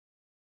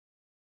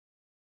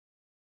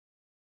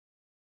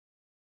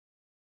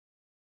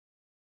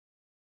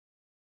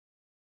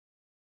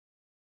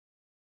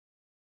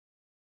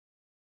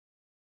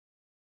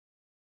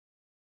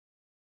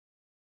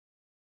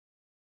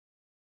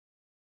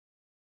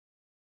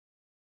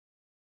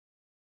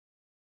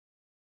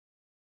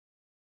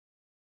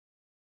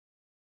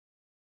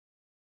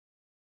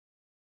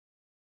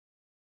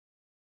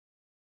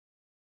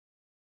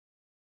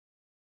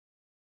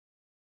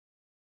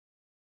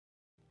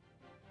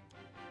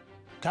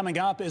Coming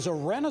up is a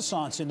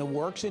renaissance in the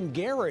works in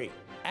Gary.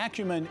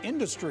 Acumen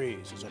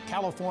Industries is a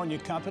California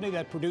company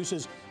that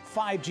produces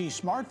 5G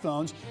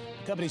smartphones.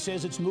 The company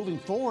says it's moving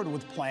forward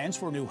with plans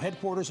for a new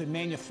headquarters and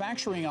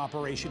manufacturing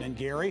operation in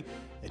Gary.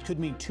 It could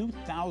mean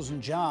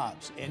 2,000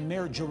 jobs. And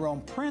Mayor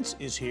Jerome Prince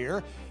is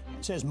here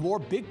and says more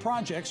big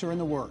projects are in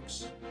the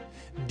works.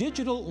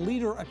 Digital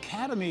Leader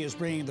Academy is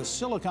bringing the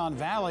Silicon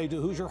Valley to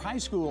Hoosier high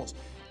schools.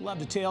 We'll have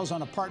details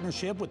on a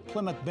partnership with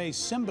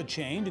Plymouth-based Simba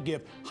Chain to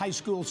give high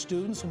school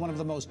students one of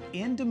the most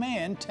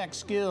in-demand tech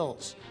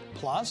skills.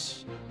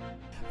 Plus,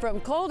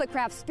 from coal to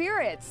craft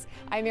spirits,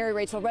 I'm Mary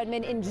Rachel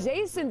Redmond in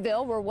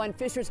Jasonville, where one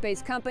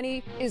Fishers-based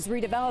company is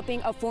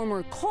redeveloping a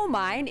former coal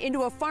mine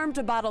into a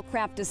farm-to-bottle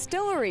craft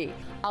distillery.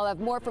 I'll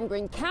have more from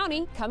Greene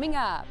County coming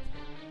up.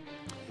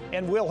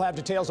 And we'll have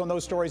details on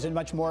those stories and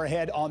much more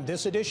ahead on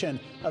this edition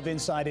of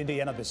Inside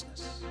Indiana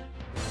Business.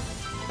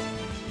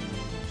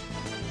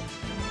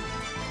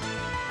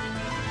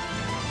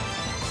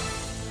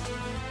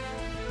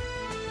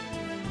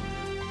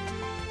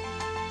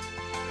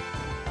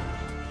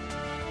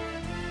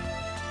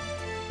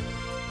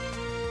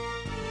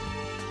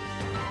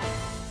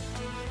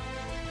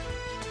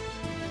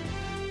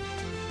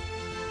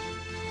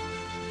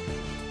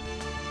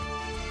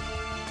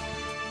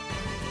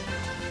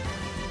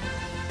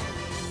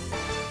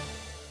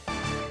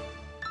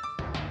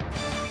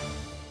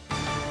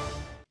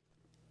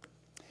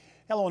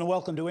 Hello and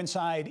welcome to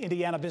Inside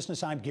Indiana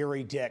Business. I'm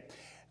Gary Dick.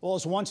 Well,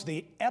 it's once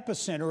the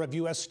epicenter of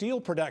U.S. steel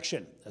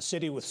production, a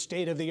city with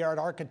state-of-the-art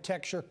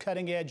architecture,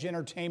 cutting-edge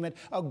entertainment,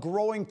 a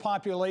growing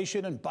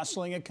population, and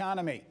bustling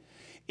economy.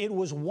 It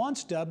was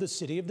once dubbed the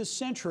city of the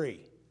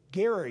century.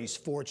 Gary's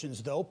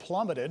fortunes, though,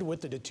 plummeted with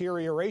the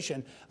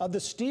deterioration of the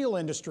steel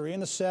industry in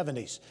the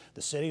 70s.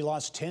 The city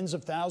lost tens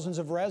of thousands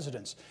of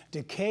residents. The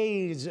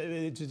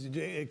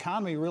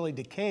economy really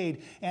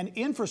decayed, and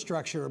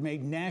infrastructure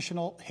made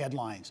national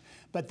headlines.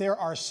 But there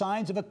are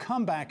signs of a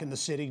comeback in the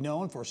city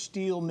known for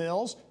steel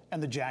mills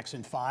and the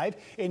Jackson 5,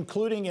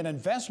 including an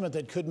investment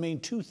that could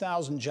mean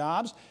 2,000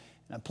 jobs.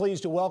 And I'm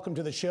pleased to welcome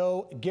to the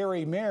show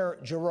Gary Mayor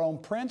Jerome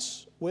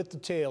Prince with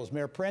details.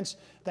 Mayor Prince,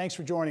 thanks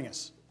for joining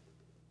us.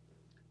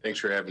 Thanks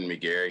for having me,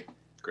 Gary.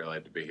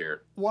 Glad to be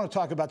here. I want to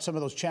talk about some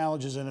of those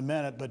challenges in a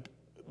minute, but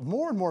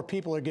more and more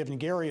people are giving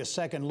Gary a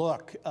second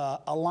look.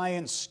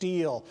 Alliance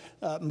Steel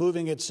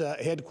moving its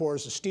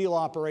headquarters, a steel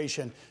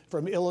operation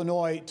from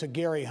Illinois to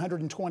Gary,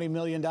 $120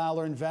 million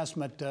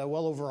investment,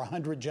 well over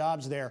 100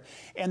 jobs there.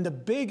 And the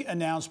big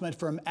announcement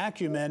from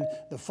Acumen,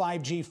 the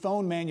 5G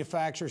phone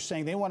manufacturer,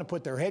 saying they want to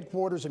put their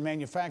headquarters and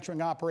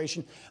manufacturing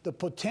operation, the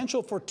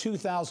potential for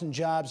 2,000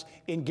 jobs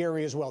in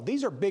Gary as well.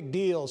 These are big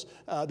deals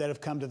that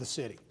have come to the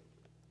city.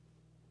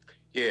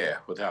 Yeah,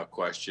 without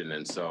question.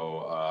 And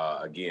so,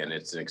 again,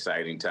 it's an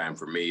exciting time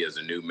for me as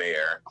a new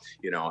mayor,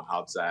 you know,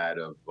 outside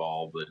of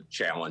all the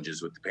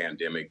challenges with the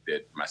pandemic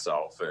that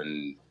myself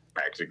and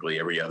practically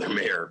every other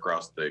mayor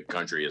across the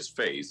country has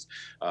faced.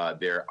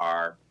 There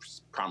are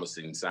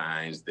promising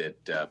signs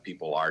that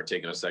people are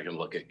taking a second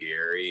look at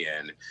Gary,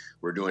 and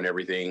we're doing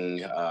everything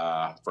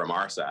from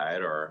our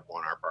side or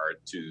on our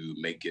part to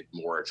make it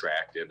more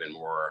attractive and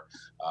more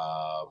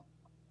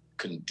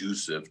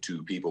conducive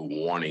to people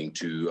wanting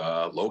to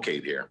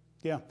locate here.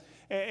 Yeah.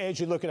 As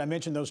you look at, I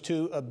mentioned those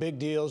two big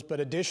deals, but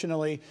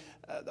additionally,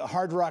 the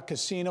Hard Rock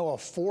Casino, a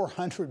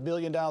 $400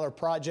 million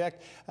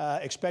project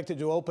expected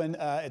to open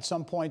at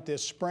some point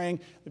this spring.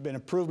 There have been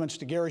improvements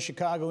to Gary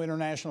Chicago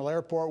International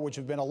Airport, which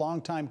have been a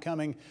long time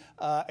coming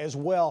as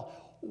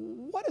well.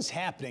 What is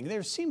happening?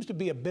 There seems to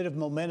be a bit of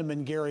momentum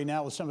in Gary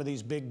now with some of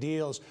these big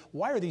deals.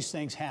 Why are these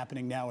things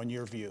happening now in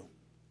your view?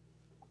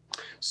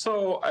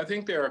 So I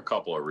think there are a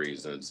couple of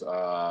reasons.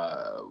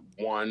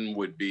 One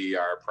would be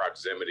our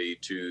proximity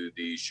to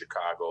the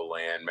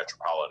Chicagoland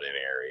metropolitan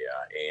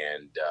area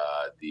and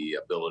the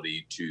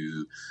ability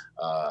to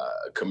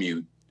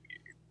commute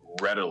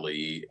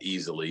readily,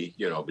 easily,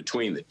 you know,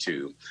 between the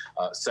two.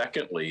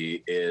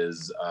 Secondly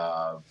is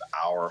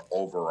our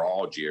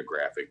overall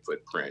geographic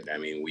footprint. I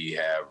mean, we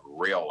have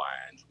rail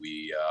lines.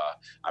 We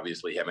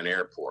obviously have an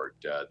airport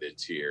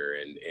that's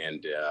here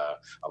and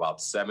about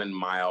 7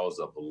 miles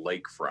of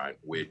lakefront,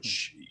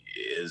 which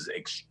is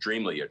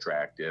extremely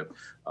attractive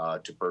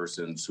to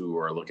persons who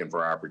are looking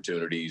for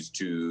opportunities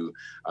to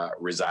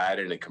reside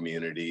in a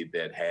community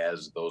that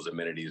has those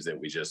amenities that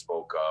we just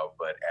spoke of,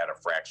 but at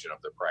a fraction of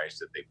the price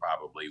that they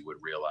probably would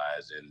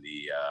realize in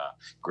the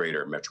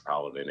greater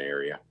metropolitan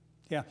area.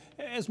 Yeah,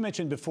 as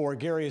mentioned before,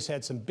 Gary has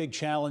had some big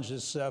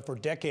challenges for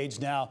decades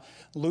now,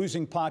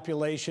 losing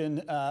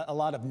population, a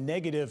lot of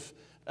negative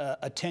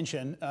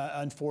attention,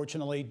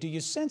 unfortunately. Do you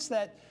sense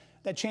that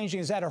changing?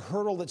 Is that a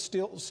hurdle that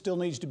still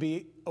needs to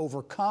be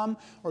overcome?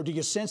 Or do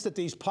you sense that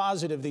these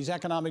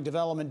economic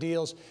development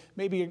deals,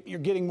 maybe you're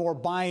getting more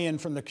buy-in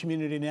from the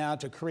community now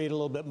to create a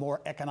little bit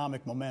more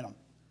economic momentum?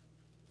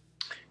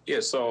 Yeah,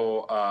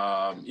 so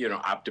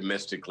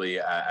optimistically,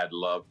 I'd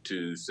love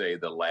to say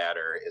the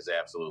latter is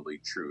absolutely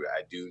true.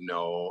 I do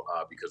know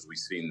because we've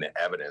seen the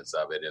evidence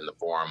of it in the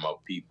form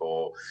of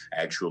people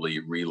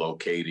actually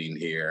relocating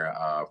here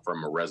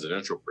from a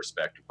residential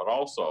perspective, but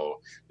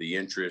also the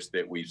interest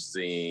that we've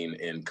seen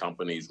in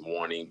companies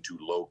wanting to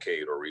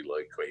locate or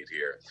relocate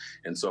here.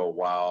 And so,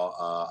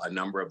 while a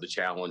number of the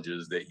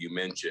challenges that you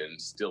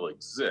mentioned still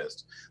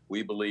exist,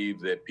 we believe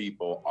that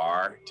people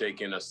are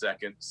taking a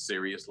second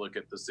serious look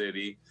at the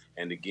city.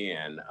 And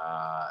again,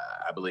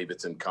 I believe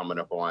it's incumbent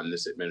upon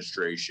this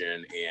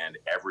administration and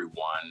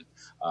everyone,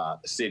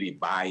 city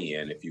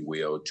buy-in, if you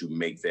will, to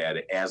make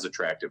that as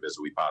attractive as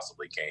we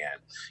possibly can.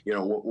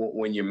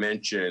 When you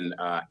mention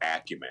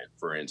Acumen,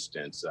 for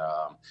instance,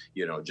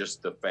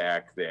 just the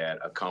fact that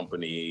a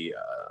company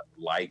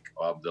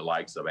the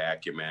likes of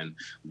Acumen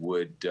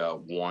would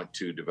want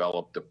to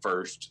develop the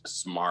first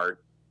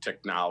smart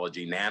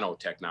technology,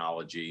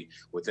 nanotechnology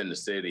within the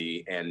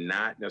city and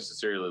not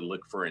necessarily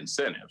look for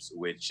incentives,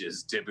 which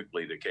is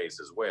typically the case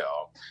as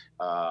well,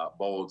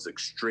 bodes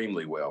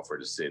extremely well for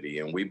the city.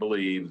 And we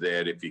believe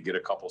that if you get a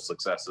couple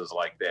successes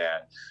like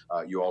that,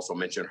 you also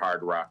mentioned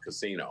Hard Rock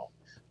Casino.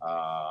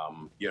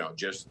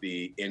 Just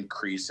the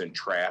increase in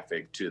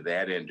traffic to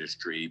that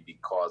industry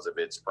because of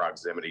its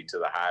proximity to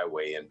the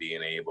highway and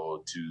being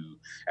able to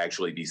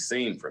actually be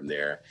seen from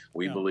there,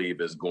 we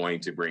believe is going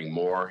to bring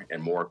more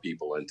and more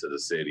people into the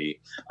city.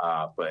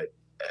 But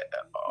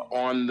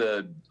on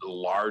the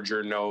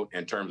larger note,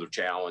 in terms of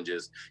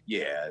challenges,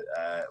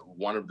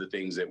 one of the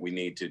things that we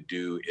need to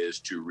do is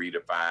to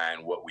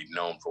redefine what we've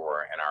known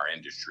for in our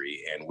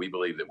industry. And we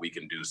believe that we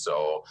can do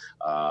so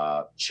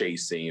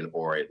chasing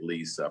or at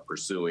least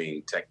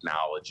pursuing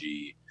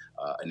technology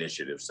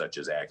initiatives such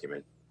as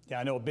Acumen. Yeah,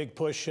 I know a big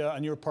push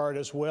on your part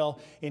as well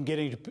in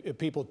getting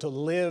people to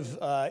live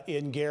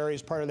in Gary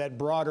as part of that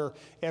broader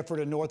effort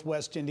in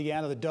Northwest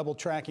Indiana, the double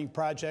tracking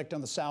project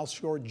on the South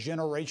Shore,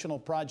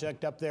 generational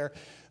project up there.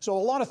 So a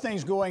lot of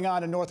things going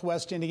on in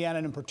Northwest Indiana,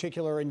 and in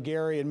particular in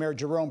Gary. And Mayor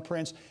Jerome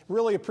Prince,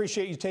 really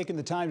appreciate you taking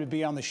the time to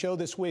be on the show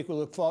this week. We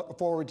look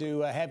forward to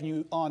having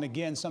you on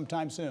again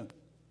sometime soon.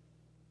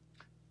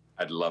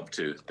 I'd love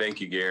to.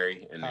 Thank you,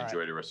 Gary, and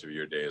enjoy the rest of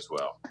your day as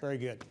well. Very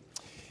good.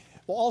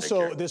 Well,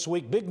 also this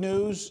week, big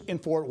news in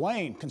Fort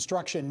Wayne.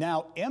 Construction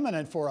now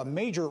imminent for a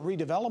major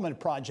redevelopment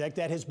project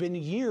that has been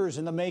years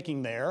in the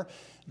making there.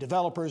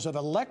 Developers of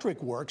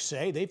Electric Works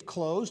say they've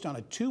closed on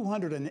a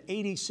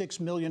 $286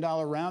 million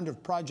round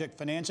of project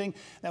financing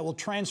that will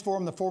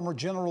transform the former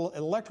General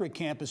Electric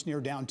campus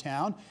near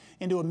downtown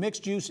into a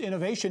mixed-use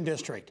innovation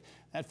district.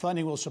 That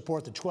funding will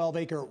support the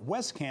 12-acre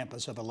West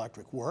Campus of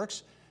Electric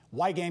Works.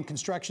 Wygand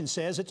Construction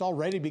says it's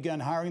already begun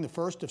hiring the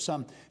first of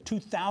some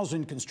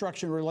 2,000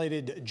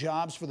 construction-related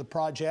jobs for the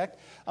project.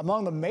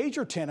 Among the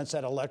major tenants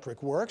at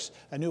Electric Works,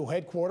 a new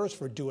headquarters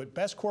for Do It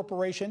Best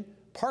Corporation,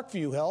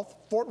 Parkview Health,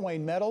 Fort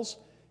Wayne Metals,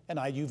 and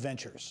IU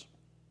Ventures.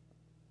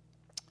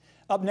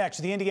 Up next,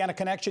 the Indiana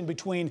connection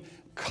between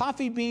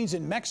coffee beans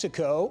in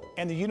Mexico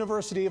and the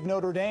University of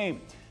Notre Dame.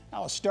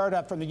 Now, a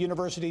startup from the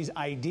university's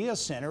Idea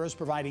Center is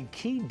providing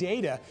key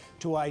data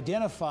to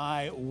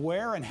identify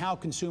where and how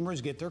consumers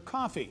get their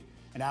coffee,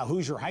 and how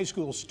Hoosier High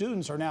School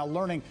students are now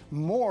learning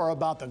more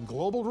about the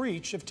global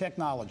reach of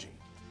technology.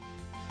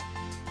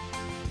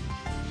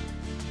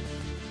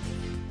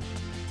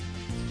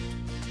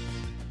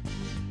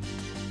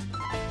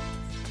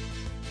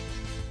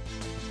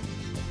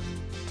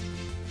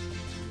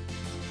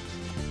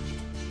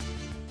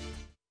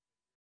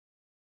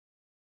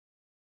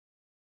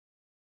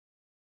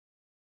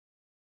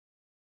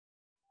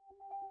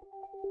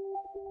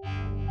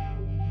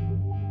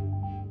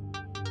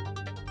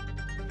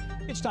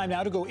 It's time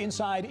now to go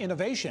inside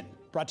innovation,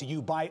 brought to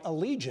you by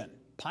Allegiant,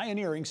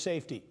 pioneering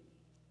safety.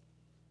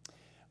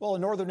 Well, a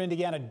Northern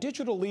Indiana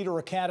Digital Leader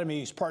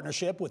Academy's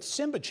partnership with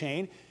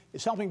SymbaChain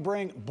is helping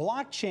bring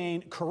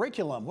blockchain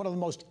curriculum, one of the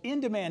most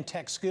in-demand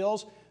tech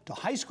skills, to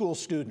high school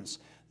students.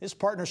 This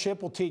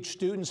partnership will teach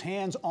students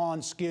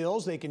hands-on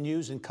skills they can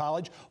use in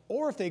college,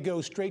 or if they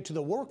go straight to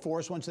the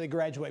workforce once they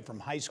graduate from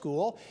high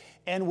school.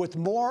 And with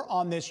more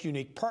on this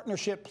unique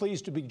partnership,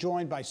 pleased to be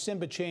joined by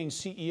SymbaChain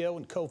CEO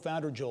and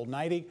co-founder Joel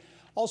Neidig,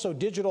 also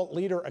Digital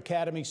Leader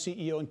Academy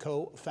CEO and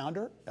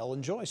co-founder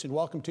Ellen Joyce. And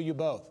welcome to you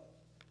both.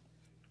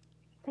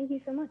 Thank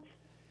you so much.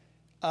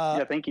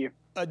 Yeah, thank you.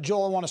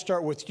 Joel, I want to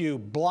start with you.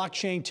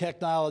 Blockchain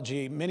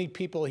technology, many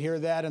people hear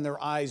that and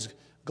their eyes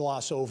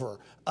gloss over.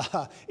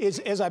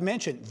 As I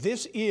mentioned,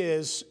 this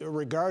is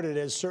regarded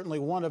as certainly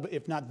one of,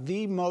 if not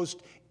the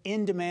most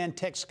in-demand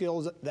tech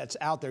skills that's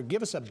out there.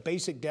 Give us a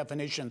basic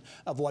definition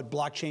of what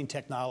blockchain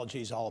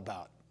technology is all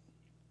about.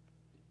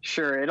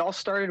 Sure. It all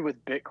started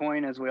with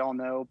Bitcoin, as we all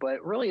know,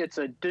 but really it's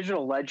a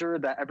digital ledger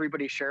that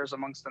everybody shares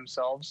amongst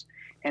themselves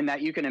and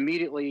that you can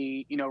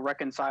immediately,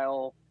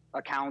 reconcile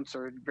accounts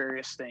or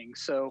various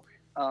things. So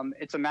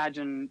it's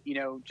imagine,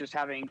 just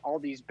having all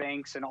these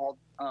banks and all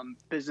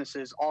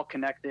businesses all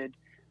connected,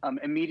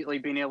 immediately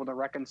being able to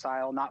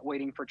reconcile, not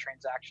waiting for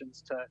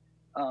transactions to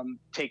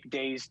take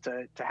days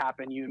to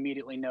happen. You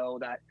immediately know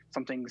that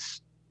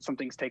something's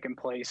something's taken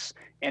place,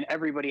 and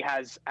everybody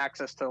has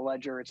access to the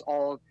ledger. It's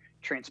all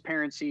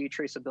transparency,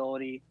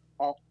 traceability,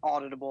 all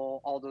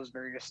auditable, all those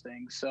various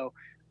things. So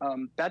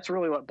that's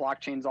really what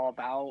blockchain's all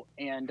about,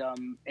 and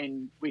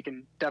we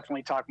can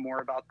definitely talk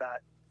more about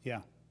that.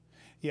 Yeah.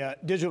 Yeah,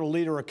 Digital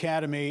Leader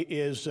Academy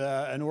is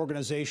an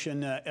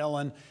organization,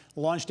 Ellen,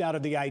 launched out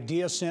of the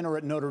Idea Center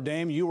at Notre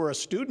Dame. You were a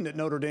student at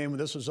Notre Dame when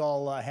this was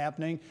all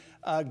happening.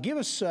 Give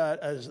us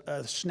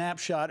a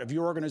snapshot of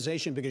your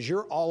organization, because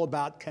you're all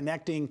about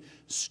connecting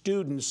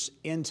students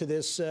into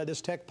this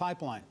tech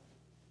pipeline.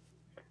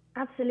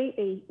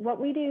 Absolutely. What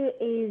we do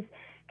is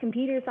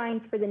computer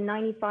science for the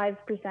 95%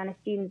 of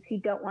students who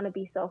don't want to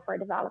be software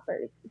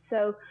developers.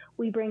 So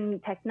we bring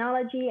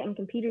technology and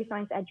computer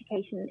science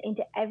education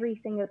into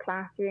every single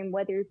classroom,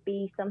 whether it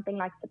be something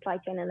like supply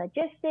chain and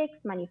logistics,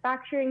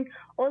 manufacturing,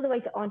 all the way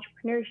to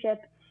entrepreneurship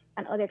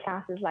and other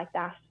classes like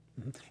that.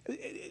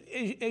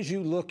 Mm-hmm. As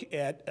you look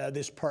at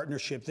this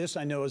partnership, this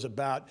I know is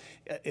about,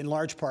 in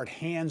large part,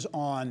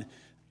 hands-on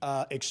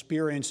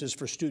experiences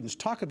for students.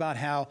 Talk about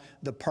how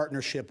the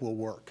partnership will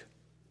work.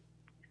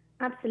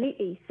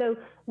 Absolutely. So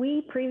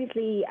we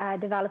previously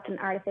developed an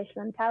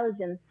artificial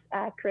intelligence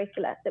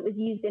curricula that was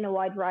used in a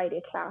wide variety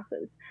of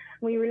classes.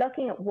 We were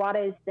looking at what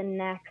is the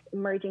next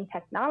emerging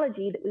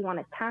technology that we want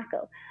to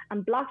tackle.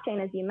 And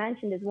blockchain, as you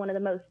mentioned, is one of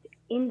the most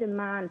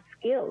in-demand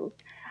skills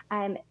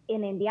in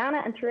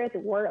Indiana and throughout the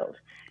world.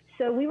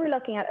 So we were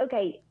looking at,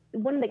 okay,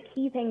 one of the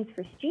key things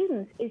for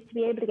students is to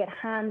be able to get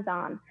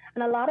hands-on.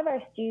 And a lot of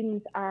our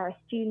students are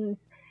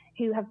students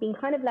who have been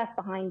kind of left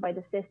behind by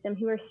the system,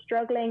 who are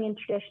struggling in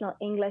traditional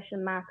English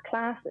and math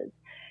classes.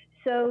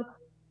 So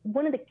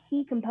one of the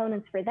key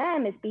components for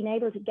them is being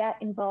able to get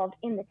involved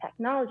in the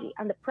technology.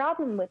 And the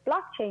problem with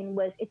blockchain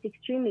was it's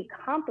extremely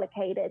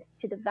complicated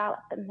to develop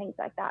and things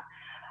like that.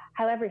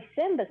 However,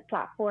 Simba's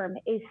platform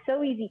is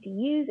so easy to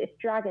use, it's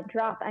drag and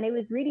drop, and it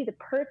was really the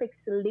perfect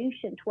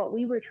solution to what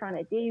we were trying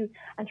to do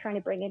and trying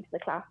to bring into the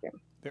classroom.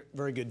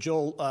 Very good.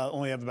 Joel,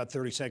 only have about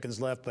 30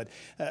 seconds left, but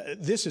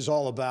this is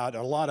all about,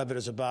 a lot of it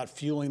is about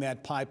fueling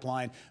that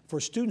pipeline for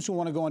students who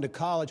want to go into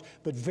college,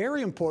 but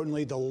very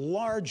importantly, the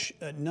large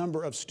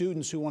number of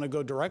students who want to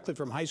go directly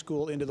from high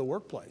school into the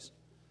workplace.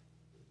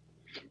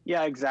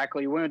 Yeah,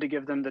 exactly. We wanted to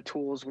give them the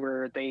tools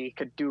where they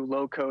could do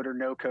low code or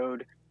no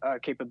code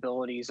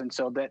capabilities. And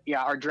so that,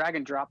 yeah, our drag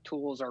and drop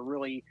tools are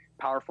really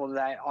powerful.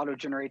 That auto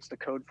generates the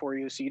code for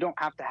you. So you don't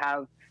have to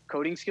have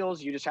coding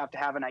skills. You just have to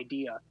have an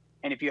idea.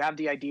 And if you have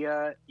the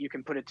idea, you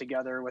can put it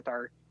together with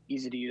our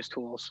easy to use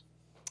tools.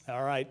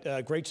 All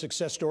right, great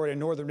success story in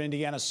Northern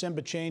Indiana.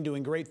 Simba Chain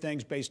doing great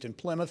things based in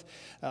Plymouth.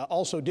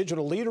 Also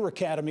Digital Leader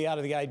Academy out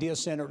of the Idea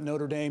Center at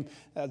Notre Dame,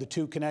 the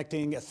two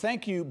connecting.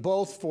 Thank you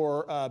both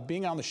for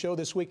being on the show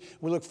this week.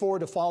 We look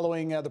forward to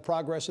following the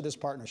progress of this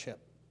partnership.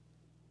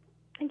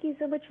 Thank you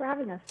so much for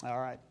having us. All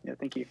right. Yeah,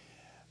 thank you.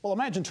 Well,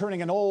 imagine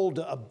turning an old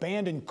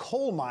abandoned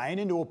coal mine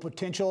into a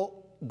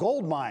potential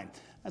gold mine.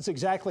 That's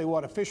exactly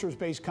what a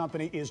Fishers-based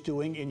company is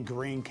doing in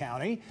Greene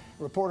County.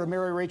 Reporter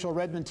Mary Rachel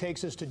Redmond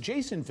takes us to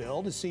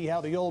Jasonville to see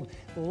how the old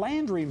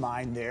Landry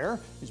mine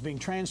there is being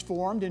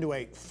transformed into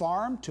a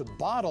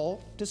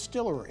farm-to-bottle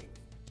distillery.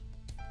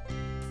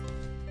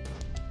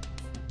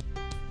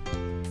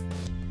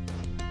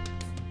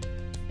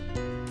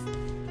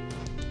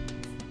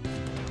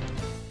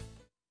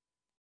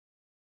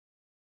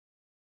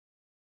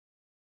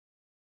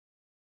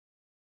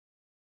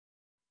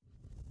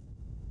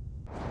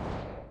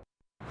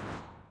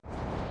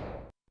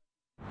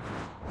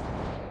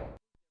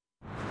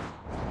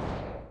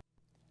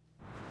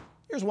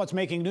 Here's what's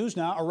making news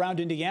now around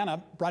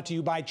Indiana, brought to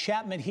you by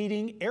Chapman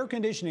Heating, Air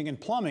Conditioning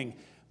and Plumbing.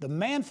 The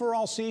man for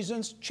all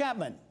seasons,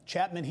 Chapman,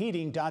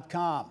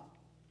 chapmanheating.com.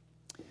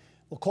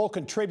 Well, coal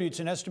contributes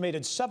an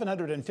estimated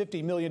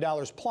 $750 million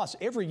plus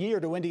every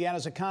year to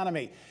Indiana's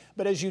economy.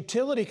 But as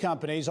utility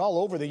companies all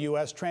over the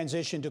U.S.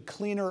 transition to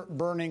cleaner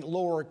burning,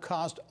 lower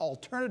cost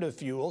alternative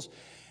fuels,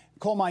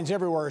 coal mines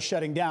everywhere are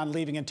shutting down,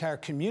 leaving entire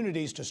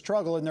communities to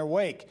struggle in their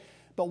wake.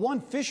 But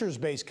one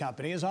Fishers-based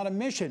company is on a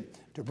mission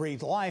to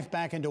breathe life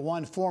back into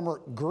one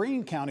former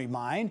Greene County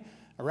mine.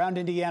 Around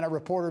Indiana,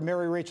 reporter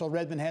Mary Rachel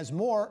Redmond has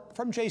more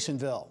from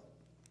Jasonville.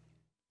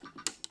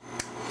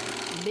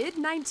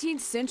 Mid-19th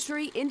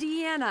century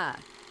Indiana.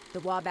 The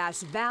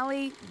Wabash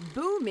Valley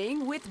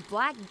booming with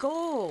black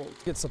gold.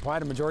 It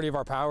supplied a majority of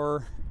our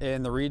power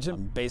in the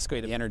region,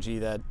 basically the energy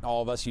that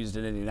all of us used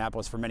in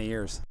Indianapolis for many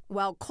years.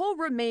 While coal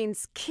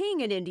remains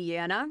king in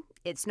Indiana,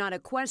 it's not a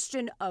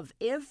question of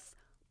if,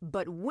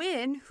 but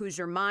when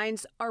Hoosier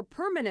mines are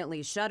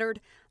permanently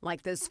shuttered,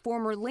 like this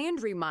former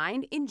Landry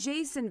mine in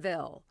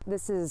Jasonville.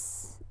 This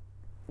is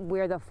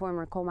where the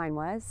former coal mine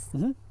was?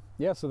 Mm-hmm.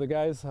 Yeah, so the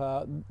guys,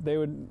 they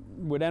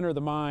would enter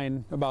the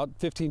mine about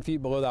 15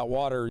 feet below that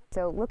water.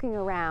 So looking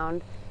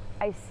around,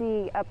 I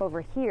see up over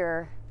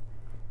here,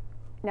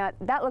 now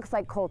that looks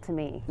like coal to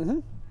me. Mm-hmm.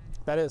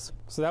 That is.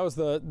 So that was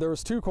there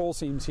was 2 coal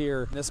seams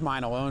here. This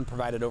mine alone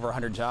provided over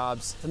 100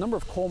 jobs. The number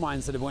of coal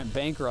mines that have went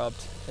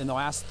bankrupt in the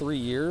last 3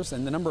 years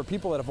and the number of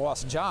people that have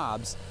lost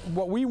jobs,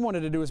 what we wanted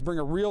to do is bring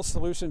a real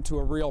solution to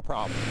a real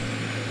problem.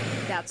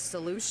 That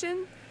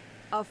solution?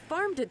 a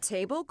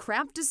farm-to-table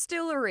craft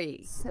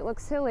distillery. It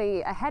looks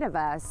hilly ahead of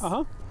us.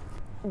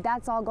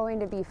 That's all going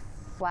to be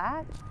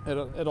flat?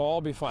 It'll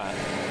all be flat.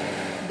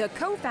 The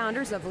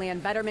co-founders of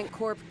Land Betterment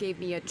Corp gave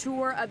me a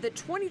tour of the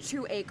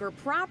 22-acre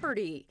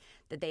property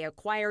that they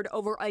acquired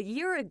over a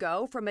year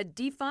ago from a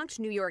defunct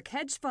New York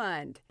hedge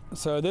fund.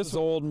 So this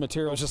old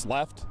material is just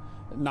left,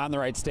 not in the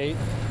right state.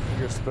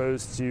 You're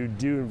supposed to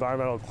do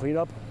environmental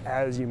cleanup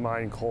as you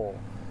mine coal.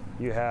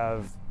 You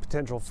have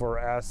potential for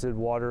acid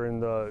water in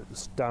the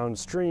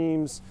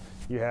downstreams,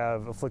 you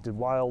have afflicted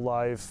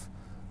wildlife,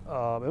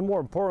 and more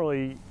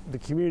importantly, the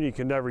community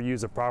can never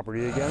use the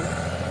property again.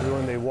 And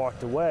when they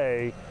walked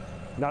away,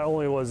 not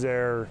only was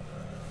there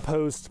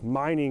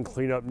post-mining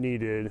cleanup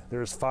needed,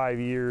 there's 5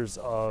 years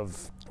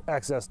of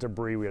excess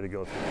debris we had to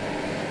go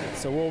through.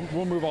 So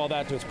we'll move all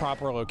that to its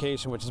proper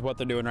location, which is what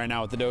they're doing right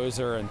now with the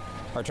dozer and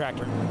our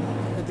tractor.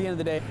 At the end of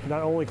the day,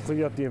 not only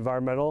clean up the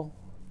environmental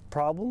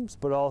problems,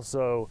 but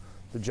also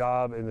the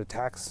job and the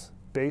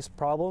tax-based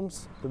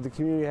problems that the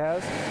community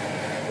has.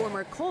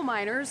 Former coal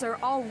miners are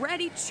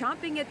already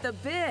chomping at the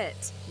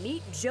bit.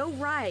 Meet Joe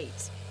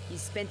Wright. He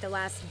spent the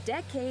last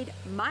decade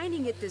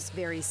mining at this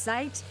very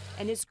site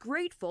and is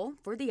grateful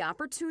for the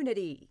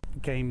opportunity.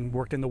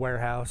 Worked in the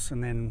warehouse,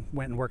 and then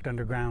went and worked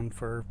underground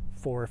for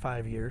 4 or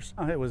 5 years.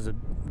 It was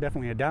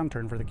definitely a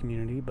downturn for the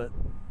community, but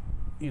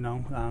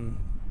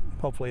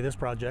hopefully this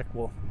project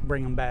will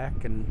bring them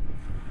back. And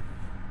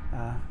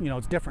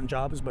it's different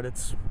jobs, but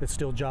it's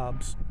still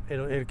jobs.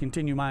 It'll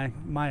continue my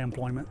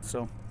employment,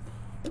 so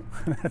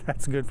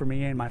that's good for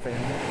me and my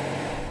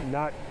family.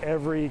 Not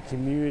every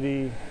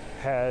community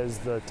has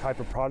the type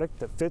of product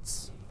that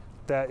fits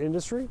that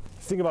industry.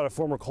 Think about a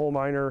former coal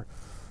miner.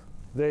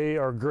 They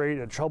are great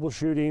at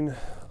troubleshooting,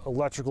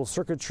 electrical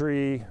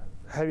circuitry,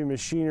 heavy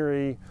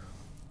machinery.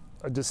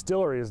 A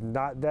distillery is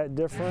not that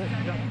different.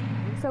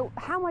 So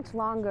how much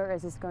longer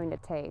is this going to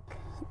take?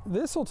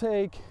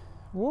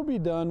 We'll be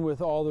done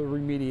with all the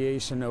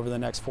remediation over the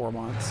next 4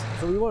 months.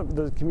 So we want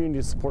the community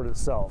to support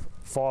itself,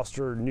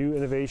 foster new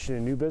innovation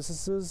and new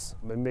businesses,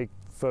 and make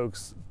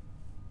folks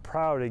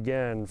proud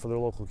again for their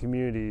local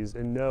communities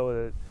and know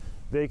that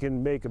they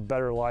can make a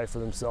better life for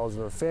themselves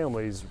and their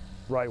families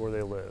right where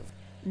they live.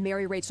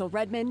 Mary Rachel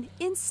Redmond,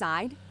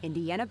 Inside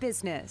Indiana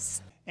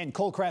Business. And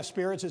Cole Craft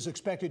Spirits is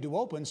expected to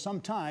open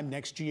sometime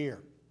next year.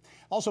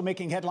 Also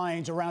making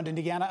headlines around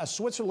Indiana, a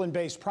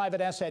Switzerland-based private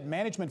asset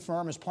management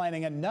firm is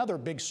planning another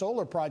big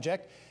solar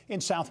project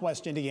in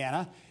southwest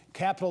Indiana.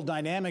 Capital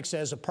Dynamics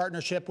says a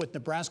partnership with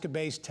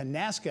Nebraska-based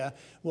Tenaska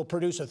will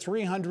produce a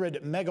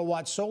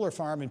 300-megawatt solar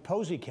farm in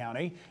Posey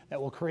County that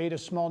will create a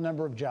small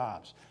number of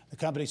jobs. The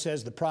company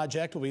says the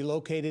project will be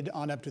located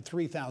on up to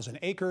 3,000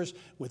 acres,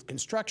 with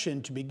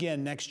construction to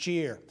begin next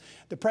year.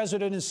 The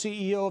president and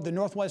CEO of the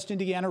Northwest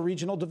Indiana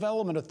Regional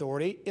Development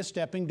Authority is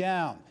stepping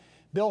down.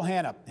 Bill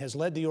Hanna has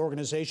led the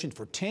organization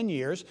for 10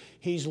 years.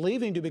 He's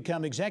leaving to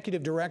become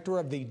executive director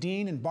of the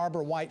Dean and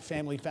Barbara White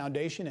Family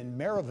Foundation in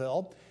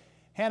Maryville.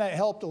 Hanna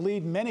helped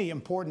lead many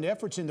important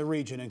efforts in the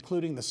region,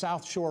 including the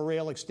South Shore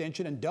Rail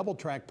Extension and double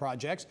track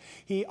projects.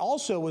 He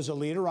also was a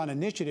leader on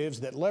initiatives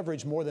that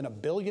leverage more than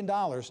 $1 billion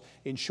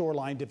in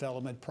shoreline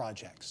development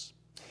projects.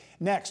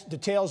 Next,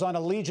 details on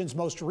Allegion's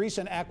most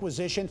recent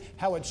acquisition,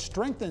 how it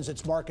strengthens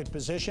its market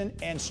position,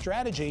 and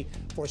strategy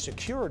for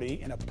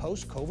security in a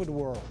post-COVID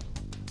world.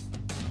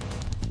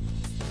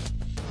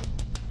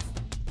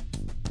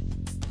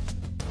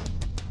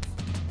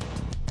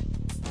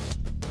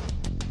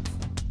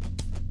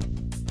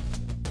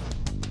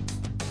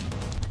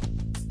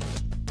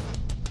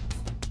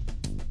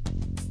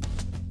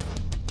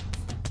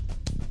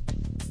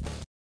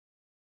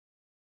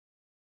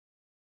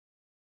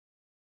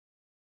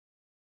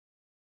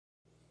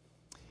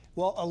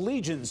 Well,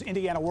 Allegion's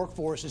Indiana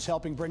workforce is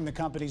helping bring the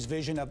company's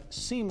vision of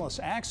seamless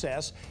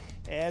access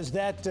as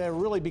that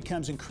really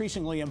becomes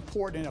increasingly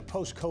important in a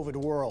post-COVID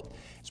world.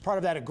 As part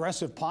of that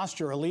aggressive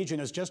posture, Allegion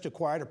has just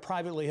acquired a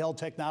privately held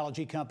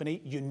technology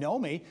company,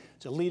 Yonomi.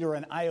 It's a leader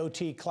in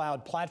IoT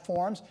cloud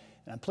platforms.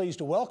 And I'm pleased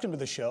to welcome to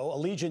the show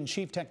Allegion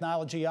Chief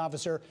Technology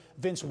Officer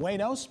Vince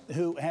Wenos,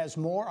 who has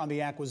more on the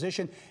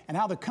acquisition and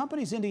how the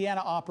company's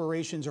Indiana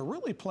operations are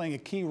really playing a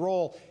key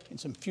role in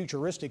some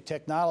futuristic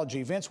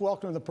technology. Vince,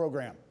 welcome to the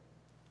program.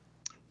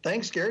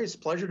 Thanks, Gary. It's a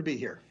pleasure to be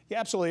here. Yeah,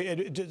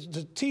 absolutely.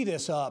 To tee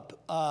this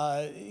up,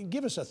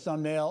 give us a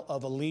thumbnail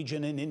of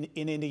Allegion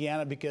in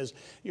Indiana, because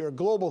you're a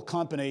global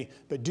company,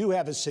 but do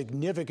have a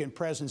significant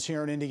presence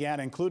here in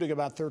Indiana, including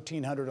about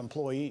 1,300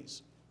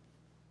 employees.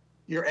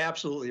 You're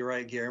absolutely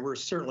right, Gary. We're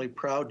certainly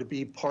proud to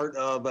be part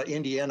of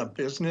Indiana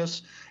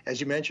business. As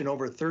you mentioned,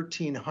 over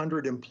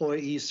 1,300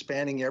 employees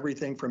spanning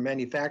everything from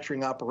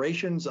manufacturing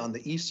operations on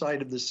the east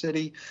side of the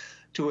city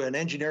to an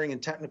engineering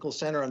and technical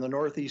center on the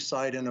northeast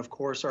side, and of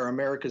course our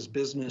America's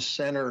Business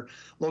Center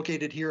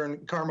located here in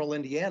Carmel,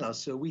 Indiana.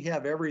 So we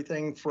have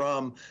everything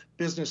from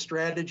business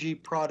strategy,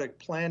 product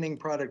planning,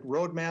 product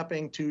road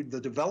mapping, to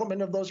the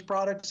development of those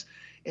products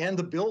and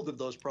the build of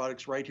those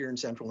products right here in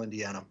central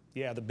Indiana.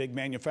 Yeah, the big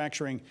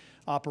manufacturing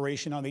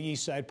operation on the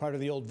east side, part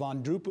of the old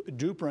Von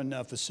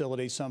Duprin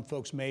facility. Some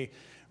folks may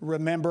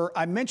remember.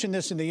 I mentioned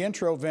this in the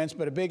intro, Vince,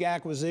 but a big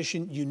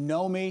acquisition,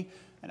 Yonomi,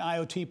 an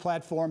IoT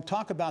platform.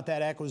 Talk about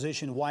that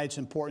acquisition, why it's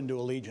important to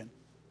Allegion.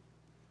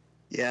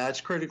 Yeah,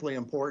 it's critically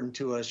important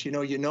to us. You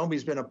know,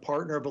 Yonomi's been a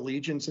partner of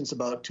Allegion since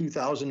about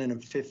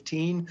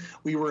 2015.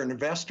 We were an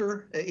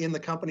investor in the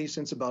company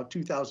since about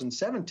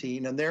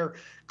 2017, and their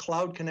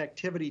cloud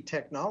connectivity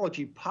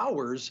technology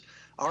powers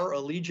our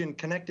Allegion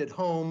connected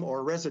home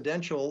or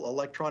residential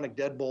electronic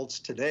deadbolts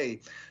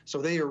today.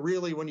 So they are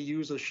really, when you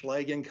use a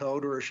Schlage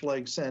Encode or a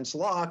Schlage Sense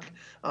lock,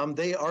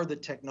 they are the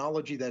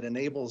technology that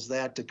enables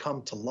that to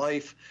come to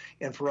life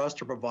and for us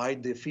to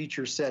provide the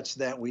feature sets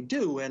that we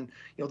do. And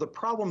you know, the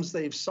problems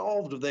they've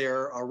solved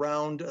there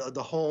around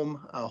the home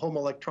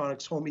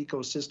electronics, home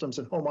ecosystems,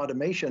 and home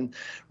automation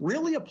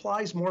really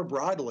applies more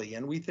broadly.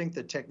 And we think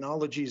the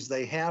technologies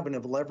they have and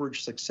have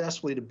leveraged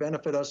successfully to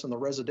benefit us on the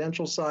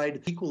residential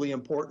side, equally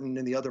important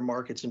in the other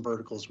markets and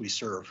verticals we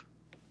serve.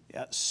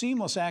 Yeah,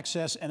 seamless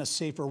access and a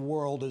safer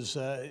world is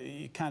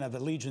kind of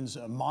Allegion's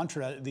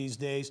mantra these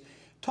days.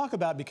 Talk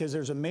about, because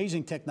there's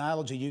amazing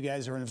technology you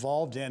guys are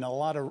involved in, a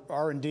lot of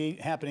R&D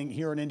happening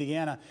here in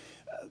Indiana.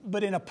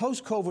 But in a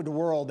post-COVID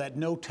world, that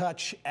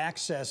no-touch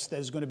access that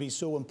is going to be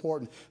so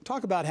important.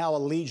 Talk about how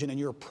Allegion and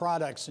your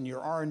products and your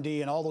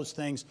R&D and all those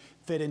things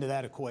fit into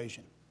that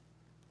equation.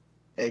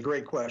 Hey,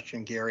 great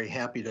question, Gary.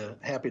 Happy to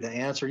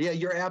answer. Yeah,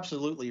 you're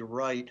absolutely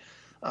right.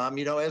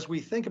 You know, as we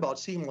think about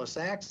seamless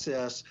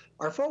access,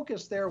 our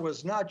focus there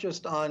was not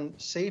just on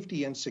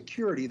safety and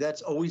security.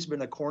 That's always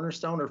been a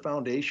cornerstone or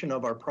foundation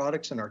of our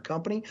products and our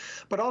company,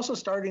 but also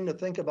starting to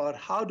think about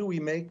how do we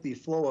make the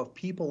flow of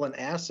people and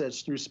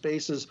assets through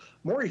spaces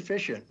more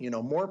efficient, you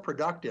know, more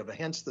productive,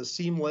 hence the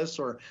seamless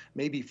or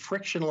maybe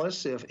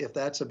frictionless, if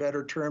that's a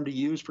better term to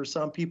use for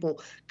some people,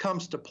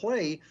 comes to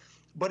play.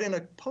 But in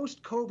a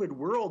post-COVID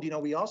world, you know,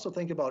 we also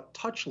think about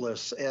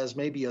touchless as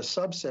maybe a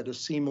subset of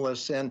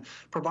seamless and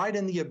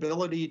providing the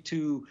ability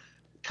to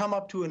come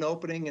up to an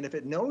opening, and if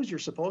it knows you're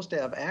supposed to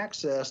have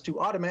access, to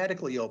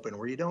automatically open,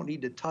 where you don't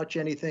need to touch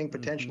anything,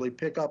 potentially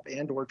pick up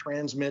and or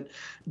transmit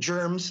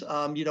germs.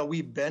 You know,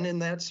 we've been in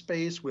that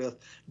space with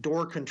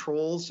door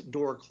controls,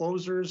 door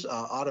closers,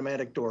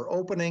 automatic door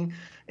opening,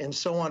 and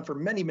so on for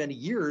many, many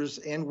years,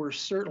 and we're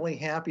certainly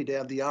happy to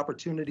have the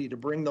opportunity to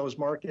bring those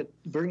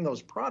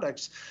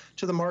products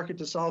to the market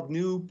to solve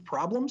new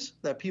problems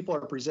that people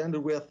are presented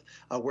with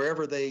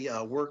wherever they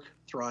work,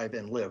 thrive,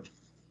 and live.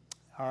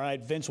 All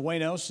right, Vince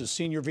Wenos is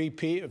Senior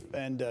VP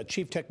and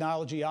Chief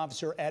Technology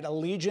Officer at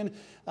Allegion,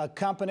 a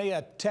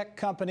tech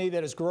company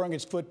that is growing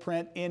its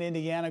footprint in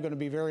Indiana, going to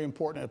be very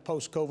important in a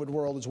post-COVID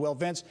world as well.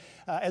 Vince,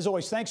 as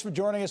always, thanks for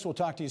joining us. We'll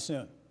talk to you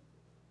soon.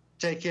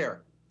 Take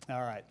care.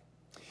 All right.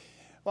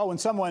 Well, when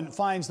someone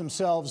finds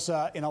themselves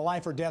in a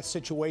life or death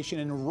situation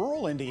in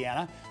rural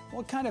Indiana,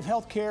 what kind of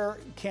health care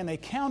can they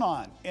count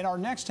on? In our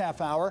next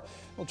half hour,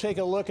 we'll take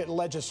a look at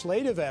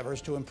legislative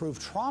efforts to improve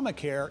trauma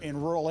care in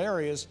rural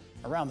areas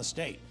around the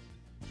state.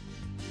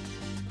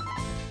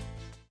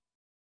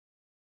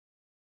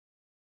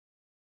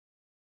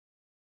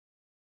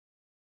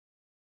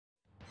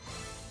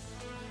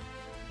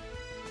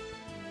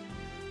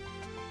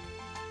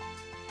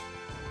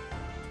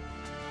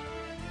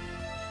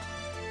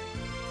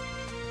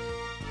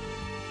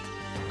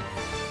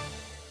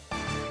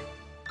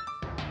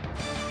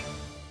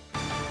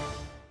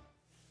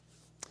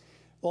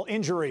 Well,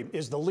 injury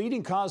is the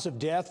leading cause of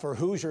death for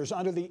Hoosiers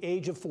under the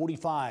age of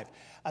 45.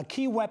 A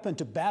key weapon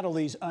to battle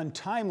these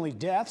untimely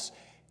deaths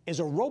is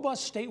a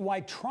robust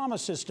statewide trauma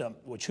system,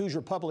 which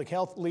Hoosier public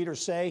health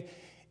leaders say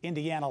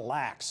Indiana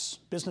lacks.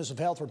 Business of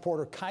Health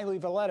reporter Kylie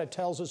Valletta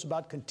tells us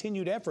about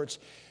continued efforts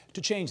to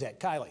change that.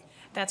 Kylie.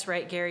 That's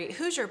right, Gary.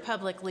 Hoosier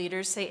public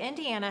leaders say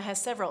Indiana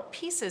has several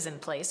pieces in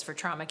place for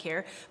trauma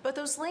care, but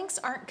those links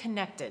aren't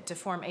connected to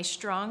form a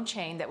strong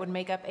chain that would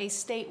make up a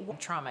statewide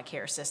trauma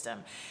care system.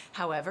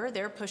 However,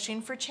 they're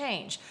pushing for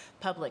change.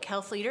 Public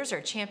health leaders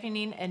are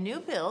championing a new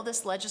bill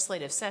this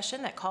legislative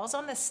session that calls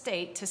on the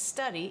state to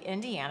study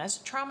Indiana's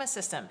trauma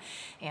system.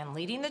 And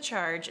leading the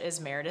charge is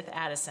Meredith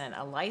Addison,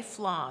 a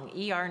lifelong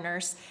ER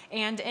nurse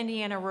and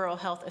Indiana Rural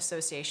Health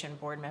Association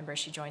board member.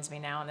 She joins me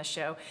now on the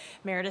show.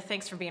 Meredith,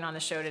 thanks for being on the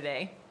show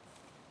today.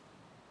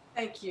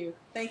 Thank you.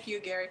 Thank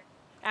you, Gary.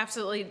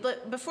 Absolutely.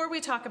 Before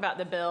we talk about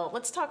the bill,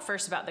 let's talk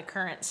first about the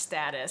current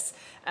status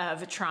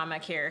of trauma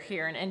care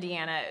here in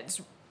Indiana. It's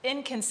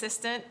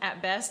inconsistent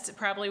at best,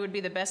 probably would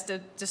be the best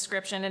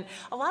description. And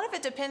a lot of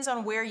it depends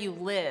on where you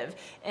live.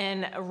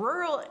 In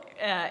rural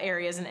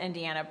areas in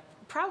Indiana,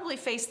 probably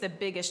face the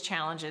biggest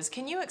challenges.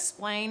 Can you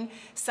explain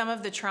some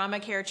of the trauma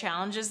care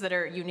challenges that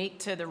are unique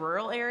to the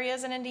rural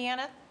areas in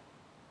Indiana?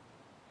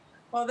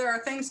 Well, there are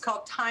things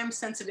called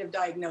time-sensitive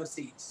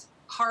diagnoses.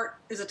 Heart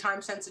is a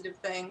time-sensitive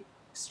thing,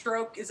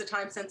 stroke is a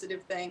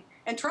time-sensitive thing,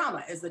 and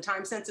trauma is the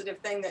time-sensitive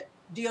thing that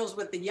deals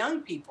with the young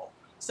people.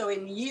 So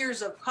in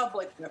years of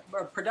public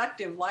or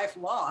productive life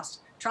lost,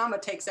 trauma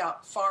takes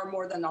out far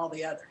more than all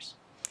the others.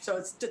 So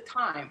it's the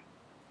time.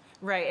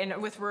 Right,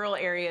 and with rural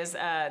areas,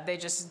 they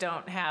just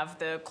don't have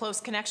the close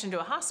connection to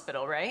a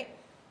hospital, right?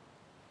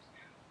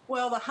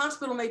 Well, the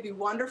hospital may be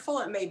wonderful,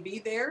 it may be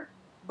there,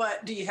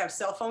 But do you have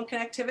cell phone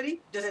connectivity?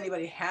 Does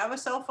anybody have a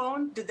cell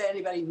phone? Did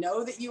anybody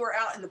know that you were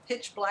out in the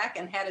pitch black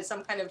and had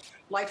some kind of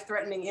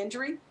life-threatening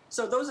injury?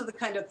 So those are the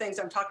kind of things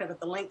I'm talking about,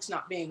 the links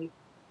not being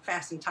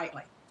fastened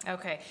tightly.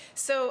 Okay,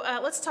 so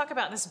let's talk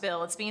about this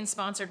bill. It's being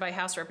sponsored by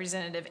House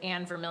Representative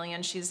Ann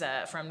Vermillion. She's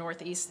from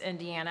Northeast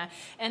Indiana.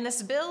 And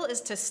this bill is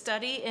to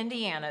study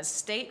Indiana's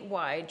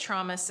statewide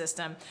trauma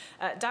system.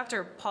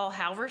 Dr. Paul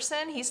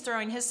Halverson, he's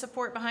throwing his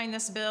support behind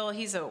this bill.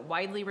 He's a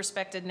widely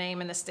respected name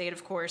in the state,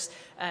 of course,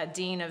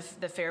 Dean of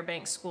the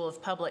Fairbanks School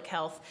of Public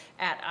Health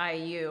at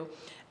IU.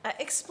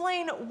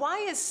 Explain, why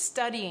is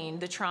studying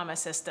the trauma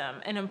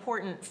system an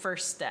important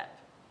first step?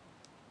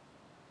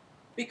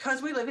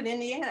 Because we live in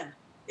Indiana.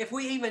 If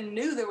we even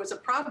knew there was a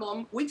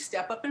problem, we'd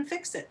step up and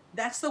fix it.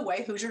 That's the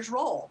way Hoosiers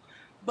roll.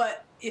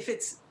 But if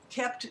it's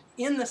kept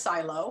in the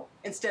silo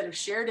instead of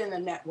shared in the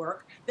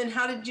network, then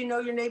how did you know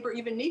your neighbor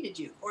even needed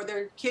you, or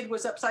their kid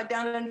was upside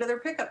down under their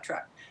pickup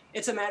truck?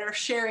 It's a matter of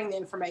sharing the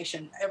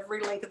information,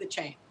 every link of the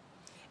chain.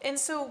 And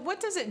so what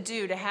does it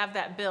do to have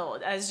that bill?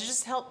 Does it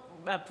just help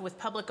with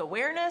public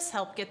awareness,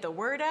 help get the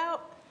word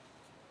out?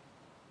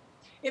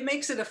 It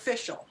makes it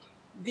official.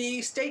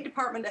 The State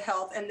Department of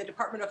Health and the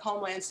Department of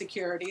Homeland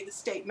Security, the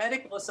State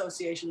Medical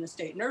Association, the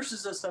State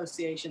Nurses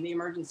Association, the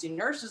Emergency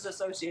Nurses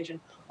Association,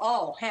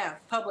 all have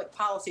public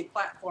policy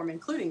platform,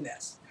 including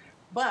this.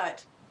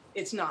 But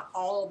it's not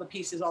all the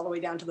pieces all the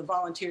way down to the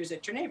volunteers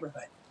at your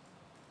neighborhood.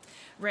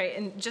 Right,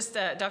 and just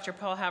Dr.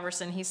 Paul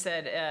Halverson, he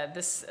said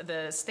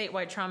the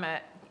statewide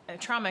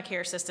trauma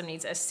care system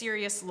needs a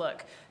serious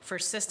look for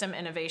system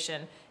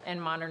innovation and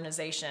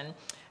modernization.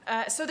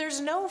 So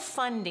there's no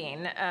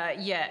funding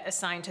yet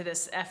assigned to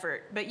this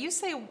effort, but you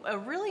say a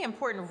really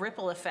important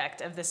ripple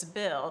effect of this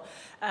bill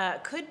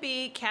could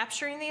be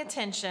capturing the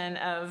attention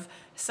of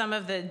some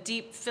of the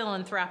deep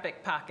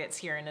philanthropic pockets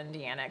here in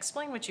Indiana.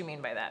 Explain what you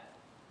mean by that.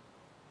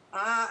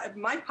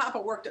 My papa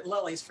worked at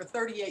Lilly's for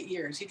 38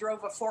 years. He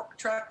drove a fork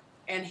truck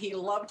and he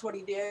loved what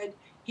he did.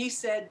 He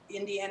said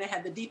Indiana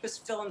had the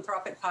deepest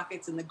philanthropic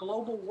pockets in the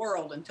global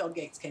world until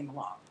Gates came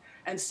along.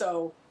 And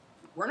so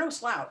we're no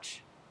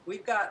slouch.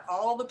 We've got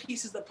all the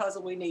pieces of the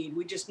puzzle we need.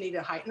 We just need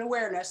a heightened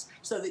awareness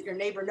so that your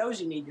neighbor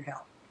knows you need your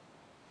help.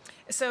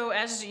 So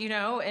as you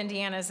know,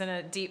 Indiana's in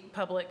a deep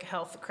public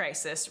health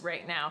crisis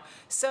right now.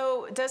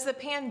 So does the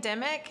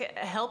pandemic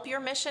help your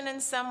mission in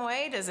some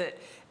way? Does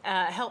it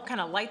help kind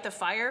of light the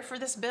fire for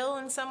this bill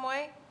in some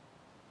way?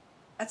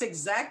 That's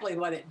exactly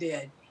what it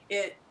did.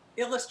 It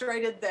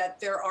illustrated that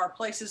there are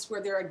places where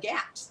there are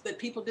gaps that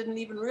people didn't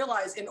even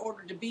realize. In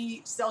order to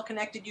be cell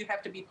connected, you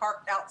have to be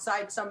parked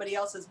outside somebody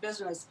else's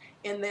business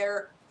in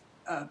their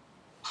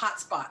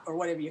hotspot or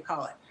whatever you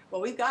call it. Well,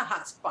 we've got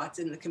hotspots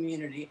in the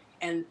community,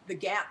 and the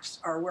gaps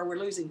are where we're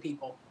losing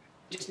people.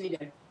 We just need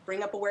to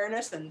bring up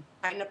awareness and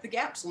tighten up the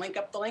gaps, link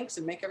up the links,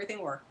 and make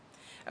everything work.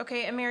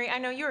 Okay, and Mary, I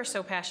know you are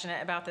so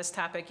passionate about this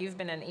topic. You've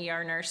been an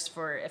ER nurse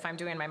for, if I'm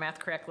doing my math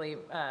correctly,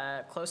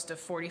 close to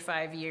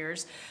 45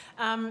 years.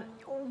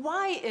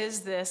 Why is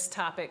this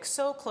topic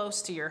so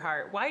close to your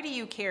heart? Why do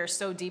you care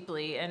so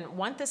deeply and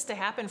want this to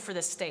happen for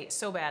the state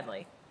so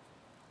badly?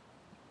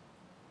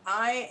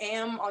 I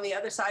am on the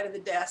other side of the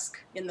desk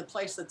in the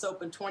place that's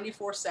open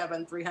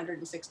 24/7,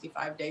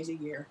 365 days a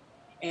year.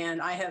 And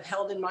I have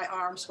held in my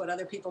arms what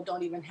other people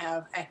don't even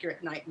have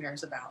accurate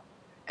nightmares about.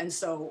 And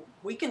so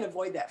we can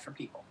avoid that for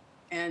people.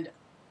 And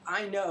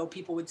I know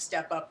people would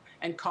step up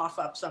and cough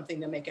up something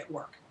to make it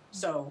work.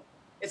 So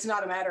it's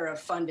not a matter of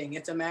funding,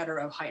 it's a matter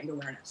of heightened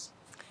awareness.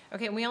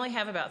 Okay, we only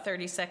have about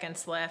 30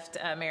 seconds left,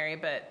 Mary,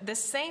 but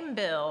this same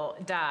bill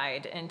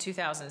died in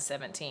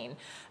 2017.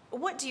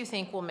 What do you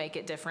think will make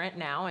it different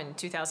now in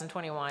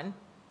 2021?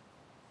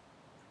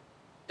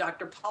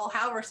 Dr. Paul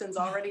Halverson's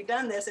already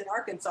done this in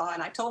Arkansas,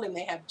 and I told him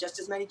they have just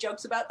as many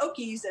jokes about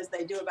Okies as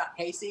they do about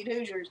hayseed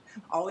Hoosiers.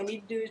 All we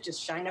need to do is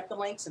just shine up the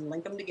links and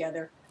link them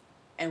together,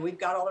 and we've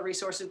got all the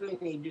resources we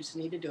need. We just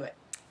need to do it.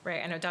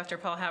 Right. I know Dr.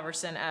 Paul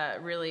Halverson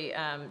really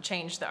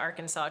changed the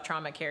Arkansas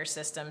trauma care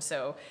system,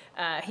 so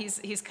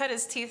he's cut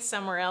his teeth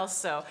somewhere else.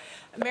 So,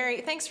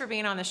 Mary, thanks for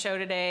being on the show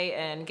today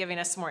and giving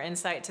us some more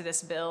insight to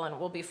this bill, and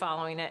we'll be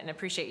following it, and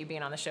appreciate you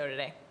being on the show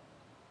today.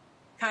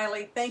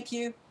 Kylie, thank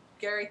you.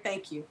 Gary,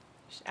 thank you.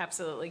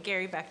 Absolutely.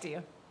 Gary, back to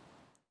you.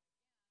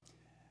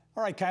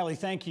 All right, Kylie,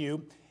 thank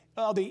you.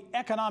 The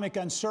economic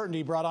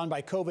uncertainty brought on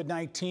by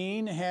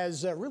COVID-19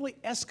 has really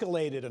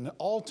escalated an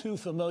all too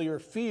familiar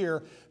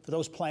fear for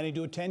those planning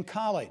to attend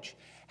college.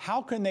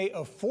 How can they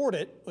afford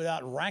it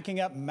without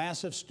racking up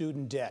massive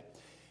student debt?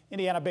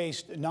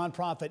 Indiana-based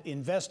nonprofit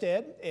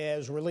InvestEd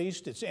has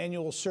released its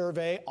annual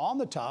survey on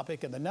the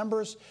topic, and the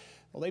numbers,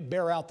 well, they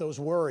bear out those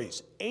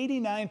worries.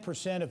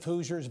 89% of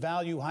Hoosiers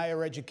value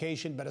higher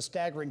education, but a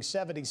staggering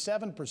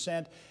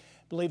 77%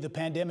 believe the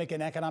pandemic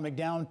and economic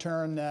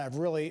downturn have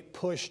really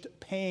pushed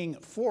paying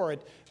for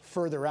it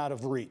further out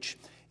of reach.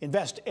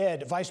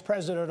 InvestEd Vice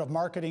President of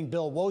Marketing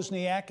Bill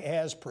Wozniak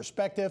has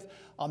perspective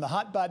on the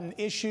hot button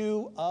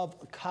issue of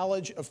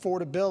college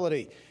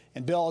affordability.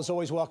 And Bill, as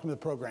always, welcome to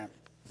the program.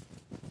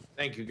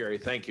 Thank you, Gary.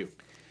 Thank you.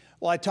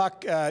 Well, I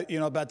talk,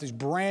 about this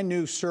brand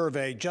new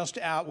survey just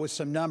out with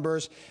some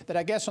numbers that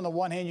I guess on the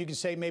one hand you can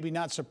say maybe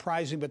not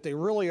surprising, but they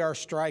really are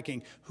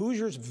striking.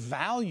 Hoosiers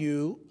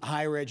value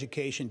higher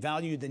education,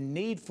 value the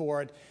need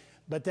for it,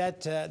 but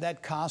that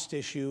cost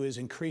issue is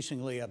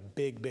increasingly a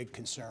big, big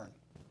concern.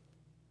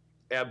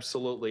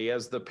 Absolutely.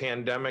 As the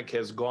pandemic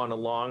has gone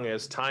along,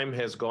 as time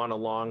has gone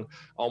along,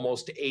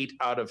 almost 8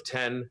 out of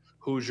 10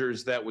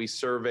 Hoosiers that we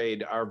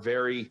surveyed are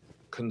very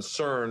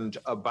concerned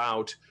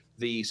about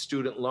the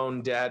student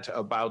loan debt,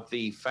 about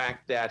the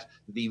fact that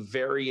the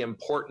very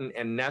important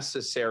and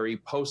necessary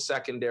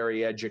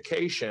post-secondary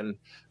education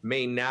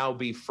may now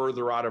be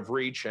further out of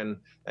reach, and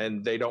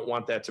they don't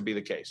want that to be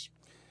the case.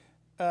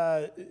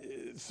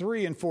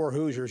 3 in 4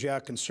 Hoosiers,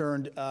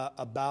 concerned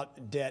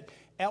about debt.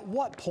 At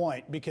what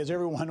point, because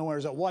everyone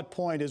wonders, at what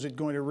point is it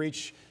going to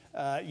reach,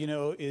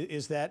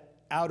 is that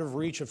out of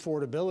reach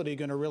affordability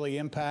going to really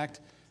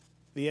impact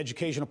the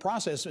educational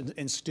process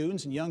and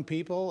students and young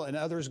people and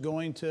others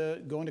going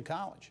to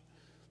college?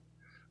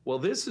 Well,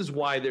 this is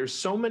why there's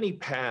so many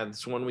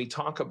paths when we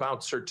talk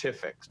about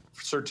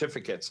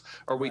certificates,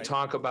 or we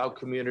talk about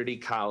community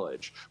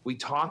college. We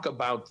talk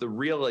about the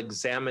real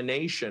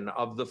examination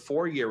of the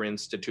four-year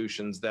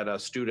institutions that a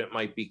student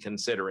might be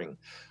considering.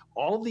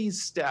 All these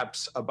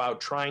steps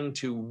about trying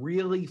to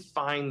really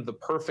find the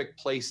perfect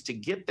place to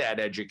get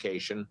that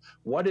education,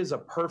 what is a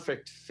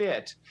perfect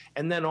fit,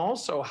 and then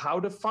also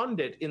how to fund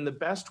it in the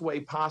best way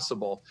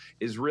possible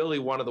is really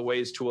one of the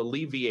ways to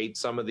alleviate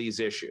some of these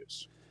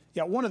issues.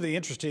 Yeah, one of the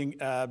interesting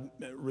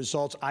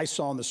results I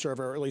saw in the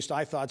survey, or at least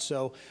I thought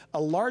so,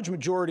 a large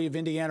majority of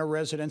Indiana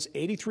residents,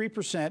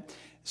 83%,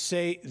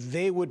 say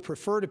they would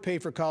prefer to pay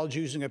for college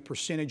using a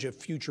percentage of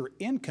future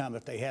income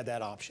if they had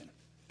that option.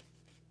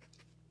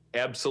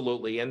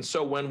 Absolutely. And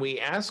so when we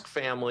ask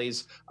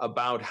families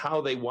about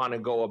how they want to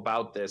go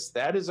about this,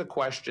 that is a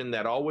question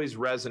that always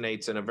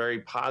resonates in a very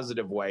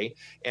positive way.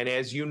 And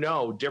as you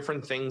know,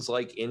 different things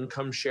like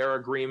income share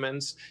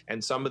agreements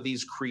and some of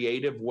these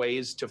creative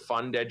ways to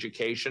fund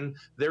education,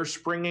 they're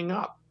springing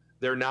up.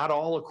 They're not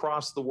all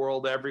across the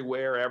world,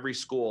 everywhere, every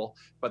school,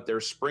 but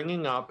they're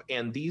springing up.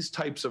 And these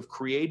types of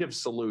creative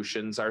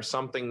solutions are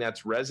something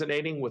that's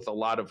resonating with a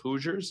lot of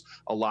Hoosiers,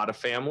 a lot of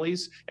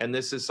families. And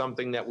this is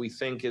something that we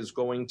think is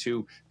going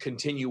to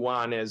continue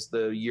on as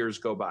the years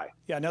go by.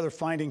 Yeah, another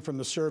finding from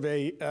the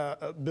survey,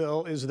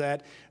 Bill, is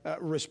that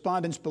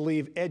respondents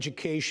believe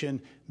education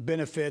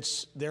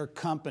benefits their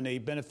company,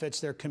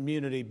 benefits their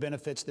community,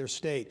 benefits their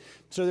state.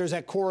 So there's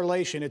that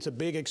correlation. It's a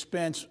big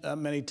expense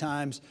many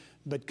times,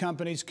 but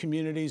companies,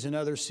 communities, and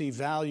others see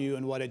value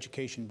in what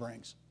education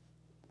brings.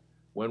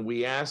 When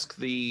we ask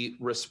the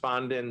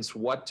respondents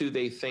what do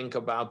they think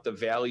about the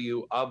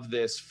value of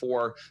this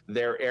for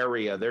their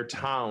area, their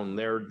town,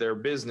 their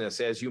business,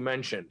 as you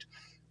mentioned,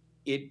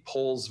 it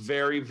pulls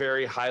very,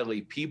 very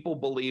highly. People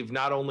believe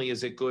not only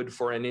is it good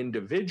for an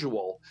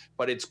individual,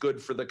 but it's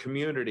good for the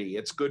community,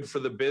 it's good for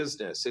the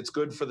business, it's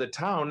good for the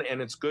town,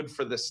 and it's good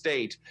for the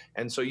state.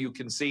 And so you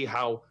can see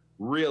how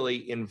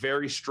really in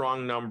very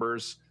strong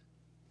numbers,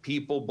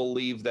 people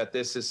believe that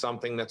this is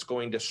something that's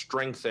going to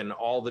strengthen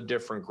all the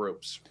different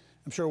groups.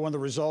 I'm sure one of the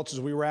results as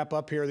we wrap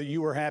up here that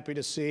you were happy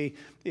to see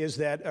is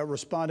that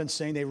respondents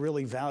saying they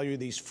really value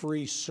these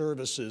free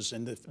services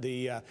and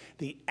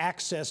the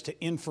access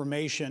to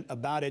information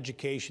about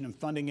education and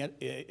funding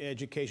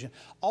education.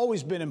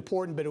 Always been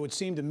important, but it would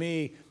seem to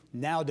me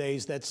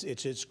nowadays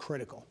it's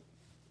critical.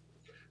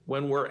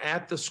 When we're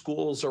at the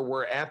schools or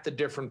we're at the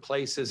different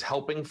places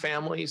helping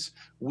families,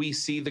 we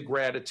see the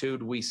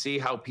gratitude. We see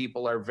how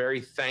people are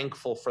very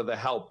thankful for the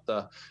help,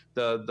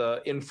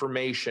 the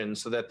information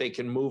so that they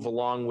can move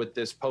along with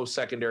this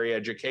post-secondary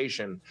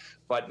education.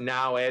 But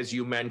now, as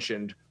you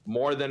mentioned,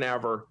 more than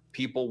ever,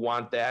 people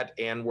want that,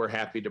 and we're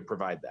happy to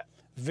provide that.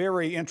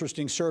 Very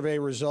interesting survey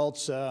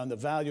results on the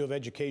value of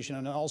education,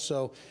 and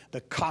also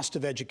the cost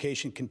of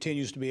education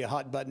continues to be a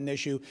hot button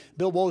issue.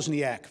 Bill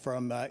Wozniak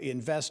from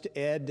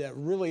InvestEd,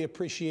 really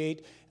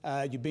appreciate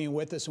you being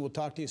with us, and we'll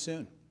talk to you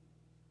soon.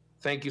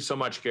 Thank you so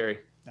much, Gary.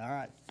 All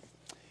right.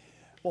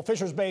 Well,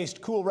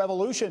 Fishers-based Cool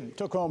Revolution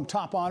took home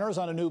top honors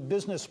on a new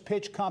business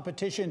pitch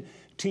competition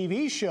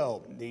TV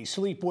show. The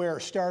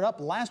sleepwear startup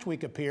last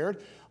week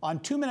appeared on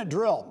 2 Minute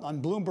Drill on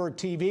Bloomberg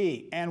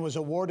TV and was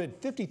awarded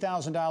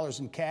 $50,000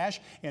 in cash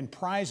and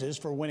prizes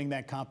for winning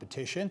that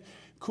competition.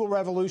 Cool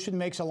Revolution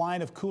makes a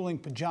line of cooling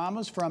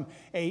pajamas from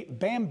a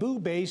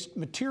bamboo-based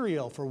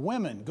material for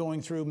women going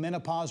through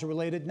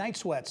menopause-related night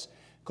sweats.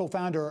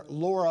 Co-founder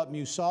Laura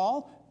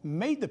Musal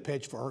made the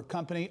pitch for her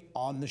company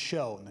on the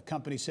show. And the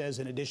company says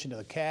in addition to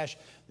the cash,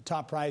 the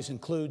top prize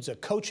includes a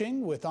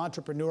coaching with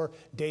entrepreneur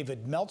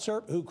David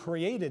Meltzer, who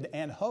created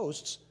and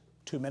hosts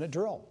 2 Minute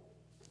Drill.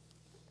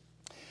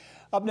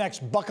 Up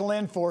next, buckle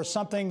in for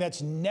something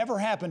that's never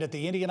happened at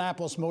the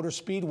Indianapolis Motor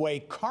Speedway.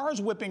 Cars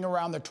whipping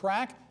around the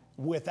track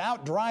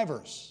without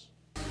drivers.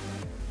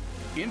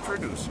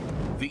 Introducing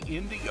the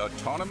Indy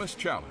Autonomous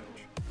Challenge,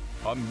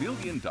 $1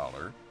 million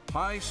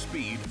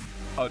high-speed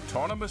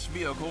autonomous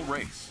vehicle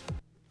race.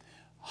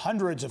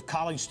 Hundreds of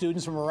college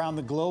students from around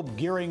the globe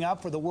gearing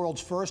up for the world's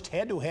first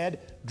head-to-head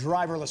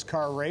driverless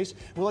car race.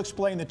 We'll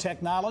explain the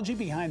technology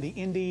behind the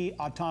Indy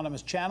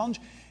Autonomous Challenge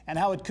and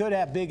how it could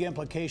have big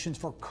implications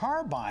for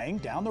car buying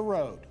down the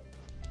road.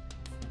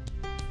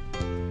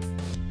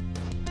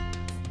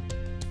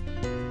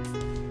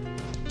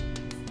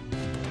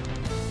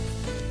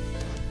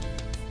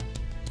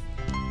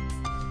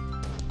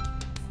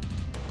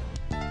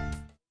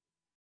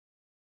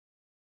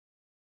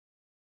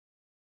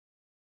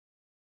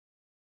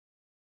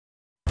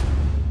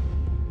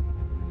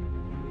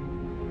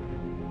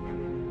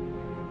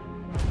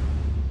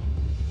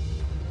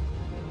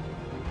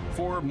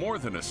 For more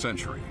than a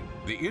century,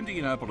 the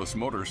Indianapolis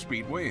Motor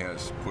Speedway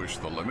has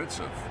pushed the limits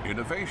of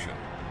innovation,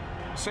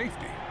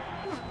 safety,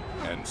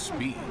 and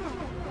speed.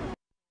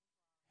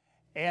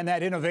 And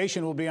that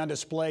innovation will be on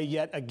display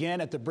yet again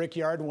at the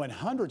Brickyard when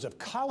hundreds of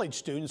college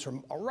students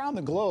from around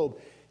the globe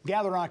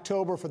gather in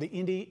October for the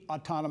Indy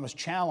Autonomous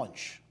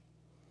Challenge.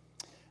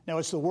 Now,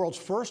 it's the world's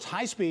first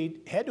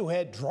high-speed,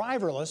 head-to-head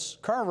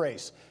driverless car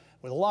race,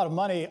 with a lot of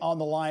money on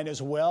the line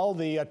as well.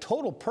 The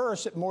total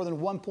purse at more than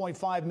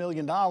 $1.5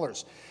 million.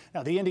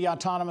 Now, the Indy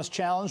Autonomous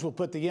Challenge will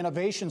put the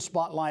innovation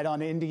spotlight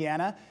on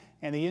Indiana,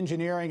 and the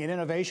engineering and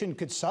innovation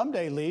could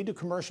someday lead to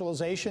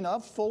commercialization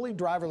of fully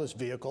driverless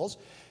vehicles.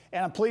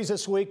 And I'm pleased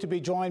this week to be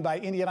joined by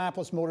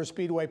Indianapolis Motor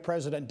Speedway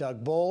President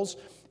Doug Boles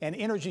and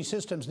Energy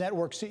Systems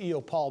Network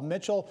CEO Paul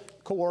Mitchell,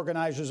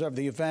 co-organizers of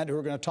the event, who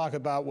are going to talk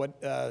about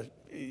what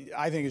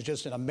I think is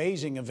just an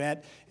amazing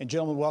event. And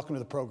gentlemen, welcome to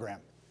the program.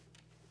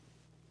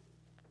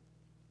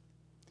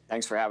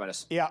 Thanks for having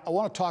us. Yeah, I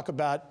want to talk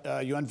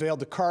about, you unveiled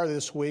the car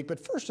this week,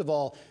 but first of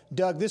all,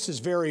 Doug, this is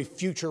very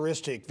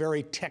futuristic,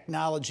 very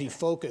technology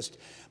focused,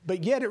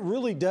 but yet it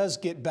really does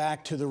get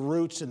back to the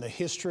roots and the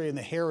history and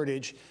the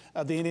heritage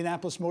of the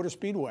Indianapolis Motor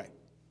Speedway.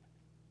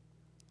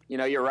 You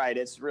know, you're right.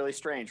 It's really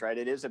strange, right?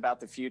 It is about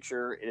the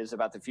future. It is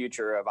about the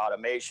future of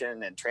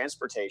automation and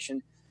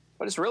transportation.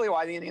 But it's really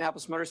why the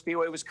Indianapolis Motor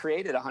Speedway was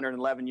created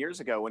 111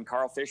 years ago when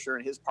Carl Fisher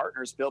and his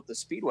partners built the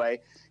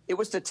Speedway. It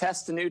was to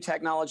test the new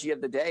technology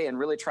of the day and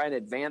really try to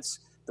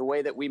advance the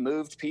way that we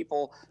moved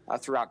people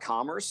throughout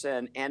commerce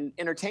and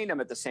entertain them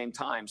at the same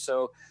time.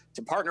 So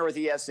to partner with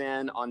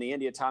ESN on the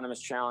Indy Autonomous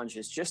Challenge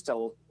is just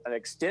an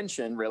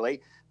extension,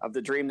 really, of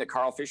the dream that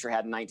Carl Fisher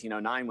had in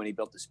 1909 when he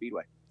built the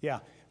Speedway. Yeah.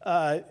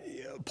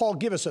 Paul,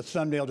 give us a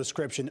thumbnail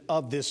description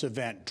of this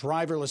event.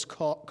 Driverless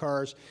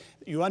cars.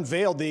 You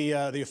unveiled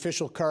the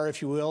official car,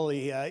 if you will,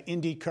 the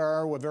Indy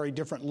car, a very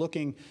different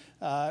looking.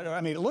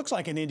 I mean, it looks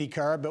like an Indy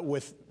car, but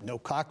with no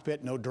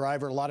cockpit, no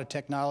driver, a lot of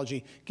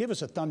technology. Give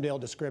us a thumbnail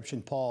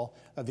description, Paul,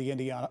 of the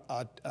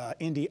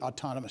Indy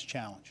Autonomous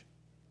Challenge.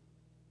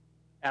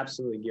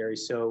 Absolutely, Gary.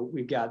 So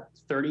we've got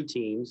 30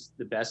 teams,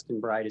 the best and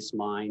brightest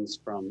minds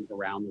from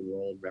around the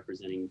world,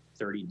 representing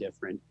 30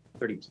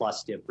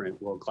 plus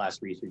different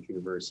world-class research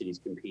universities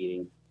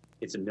competing.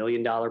 It's $1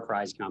 million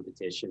prize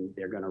competition.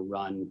 They're going to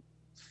run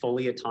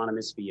fully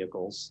autonomous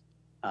vehicles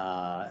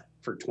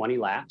for 20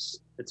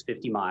 laps. That's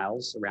 50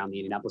 miles around the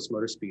Indianapolis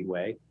Motor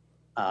Speedway,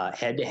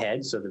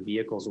 head-to-head. So the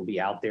vehicles will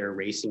be out there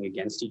racing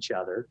against each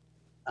other.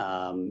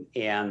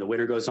 And the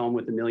winner goes home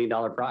with $1 million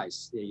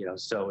prize. You know,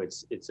 so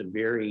it's a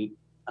very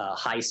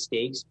high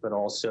stakes, but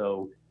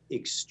also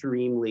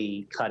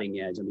extremely cutting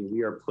edge. I mean,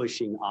 we are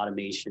pushing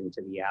automation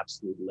to the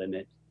absolute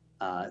limit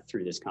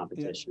through this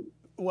competition. Yeah.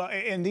 Well,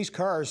 and these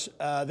cars,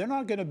 they're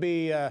not going to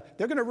be, they're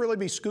going to really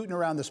be scooting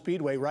around the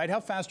Speedway, right? How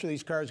fast are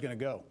these cars going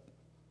to go?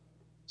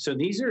 So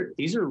these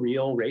are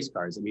real race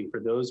cars. I mean, for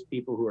those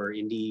people who are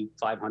Indy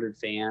 500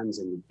 fans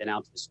and been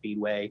out to the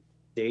Speedway,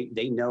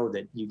 they know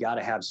that you got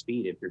to have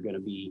speed if you're going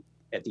to be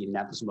at the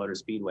Indianapolis Motor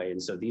Speedway.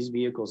 And so these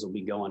vehicles will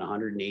be going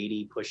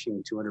 180,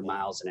 pushing 200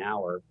 miles an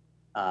hour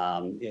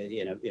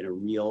in a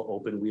real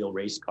open wheel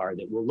race car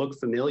that will look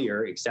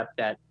familiar, except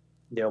that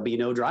there'll be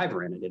no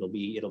driver in it. It'll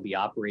be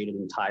operated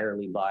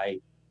entirely by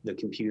the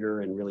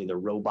computer and really the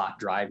robot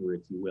driver,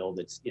 if you will,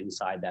 that's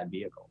inside that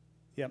vehicle.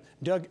 Yeah.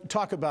 Doug,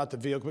 talk about the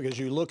vehicle, because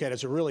you look at it,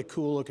 it's a really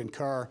cool looking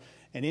car,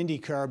 an Indy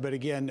car, but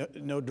again,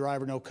 no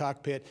driver, no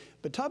cockpit.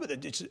 But talk about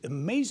it, it's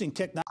amazing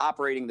technology.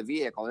 Operating the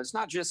vehicle. And it's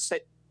not just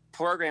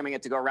programming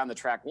it to go around the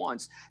track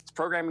once. It's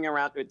programming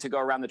it to go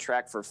around the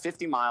track for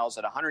 50 miles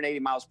at 180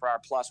 miles per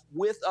hour plus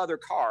with other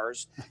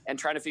cars and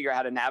trying to figure out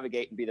how to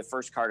navigate and be the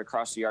first car to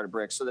cross the yard of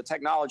bricks. So the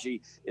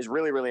technology is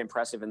really, really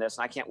impressive in this.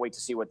 And I can't wait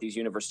to see what these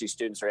university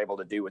students are able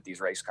to do with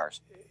these race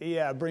cars.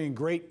 Yeah, bringing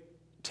great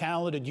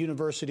talented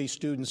university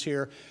students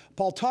here.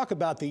 Paul, talk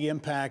about the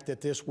impact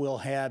that this will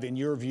have, in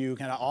your view,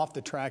 kind of off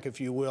the track,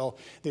 if you will,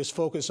 this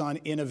focus on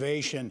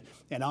innovation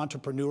and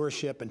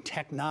entrepreneurship and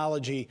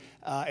technology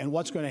and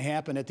what's going to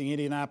happen at the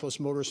Indianapolis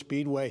Motor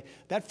Speedway.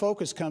 That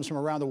focus comes from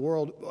around the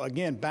world,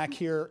 again, back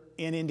here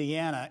in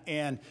Indiana,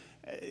 and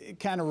it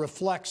kind of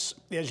reflects,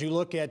 as you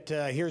look at,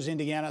 here's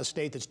Indiana, a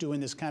state that's doing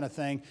this kind of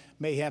thing,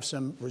 may have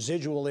some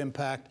residual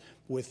impact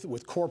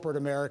with corporate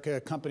America,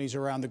 companies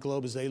around the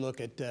globe as they look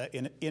at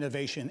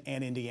innovation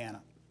and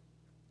Indiana.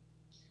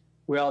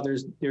 Well,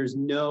 there's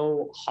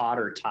no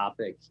hotter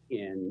topic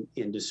in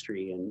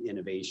industry and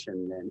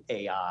innovation than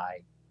AI,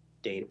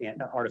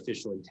 data,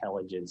 artificial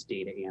intelligence,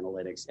 data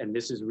analytics, and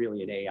this is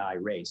really an AI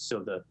race. So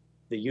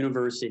the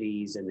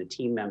universities and the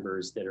team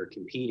members that are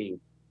competing,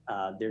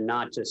 they're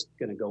not just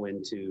going to go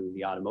into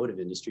the automotive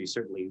industry.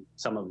 Certainly,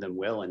 some of them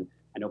will, and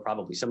I know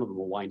probably some of them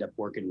will wind up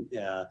working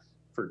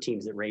for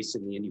teams that race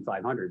in the Indy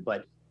 500.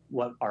 But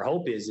what our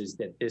hope is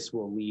that this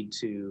will lead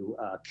to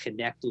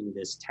connecting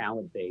this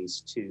talent base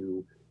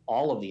to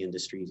all of the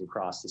industries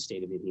across the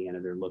state of Indiana.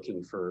 They're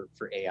looking for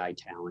AI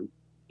talent,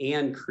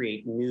 and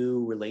create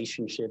new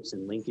relationships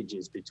and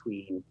linkages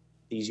between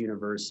these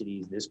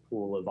universities, this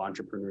pool of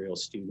entrepreneurial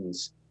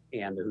students,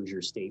 and the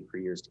Hoosier State for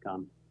years to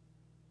come.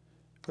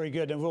 Very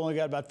good. And we've only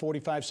got about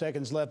 45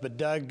 seconds left, but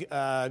Doug,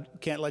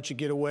 can't let you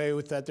get away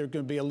with that. There's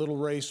going to be a little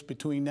race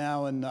between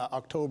now and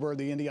October,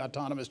 the Indy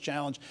Autonomous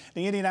Challenge,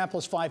 the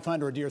Indianapolis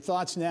 500. Your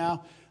thoughts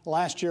now?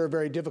 Last year, a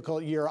very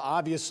difficult year,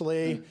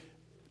 obviously.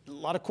 A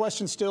lot of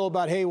questions still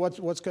about, hey, what's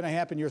going to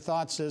happen? Your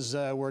thoughts as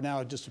we're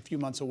now just a few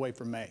months away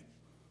from May.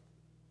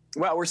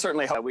 Well, we're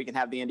certainly hoping we can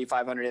have the Indy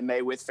 500 in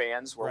May with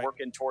fans. We're right.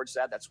 working towards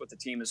that. That's what the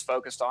team is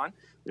focused on.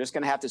 We're just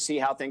going to have to see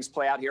how things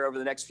play out here over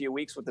the next few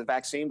weeks with the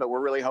vaccine, but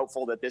we're really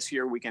hopeful that this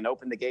year we can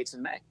open the gates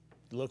in May.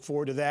 Look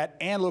forward to that,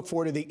 and look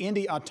forward to the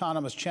Indy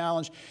Autonomous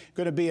Challenge.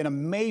 Going to be an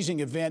amazing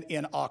event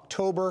in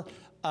October.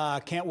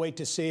 Can't wait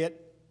to see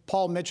it.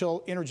 Paul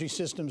Mitchell, Energy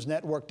Systems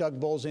Network, Doug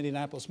Boles,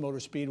 Indianapolis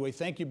Motor Speedway.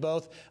 Thank you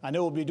both. I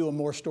know we'll be doing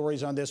more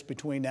stories on this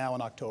between now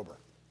and October.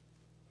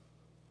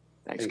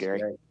 Thanks,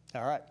 Gary.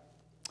 All right.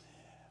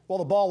 Well,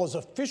 the ball has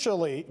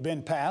officially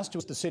been passed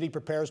as the city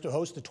prepares to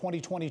host the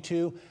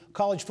 2022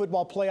 College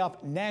Football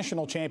Playoff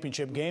National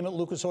Championship game at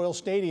Lucas Oil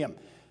Stadium.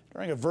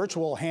 During a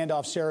virtual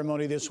handoff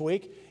ceremony this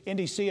week,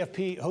 Indy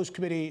CFP Host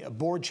Committee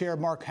Board Chair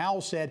Mark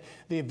Howell said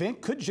the event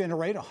could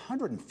generate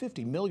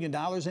 $150 million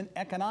in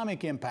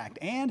economic impact.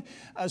 And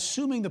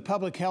assuming the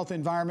public health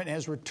environment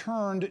has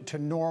returned to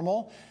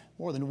normal,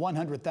 more than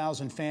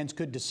 100,000 fans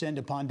could descend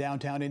upon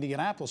downtown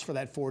Indianapolis for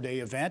that four-day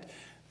event.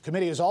 The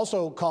committee is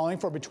also calling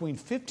for between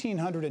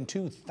 1,500 and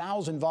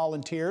 2,000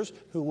 volunteers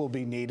who will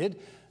be needed.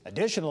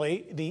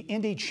 Additionally, the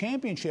Indy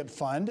Championship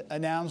Fund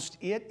announced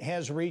it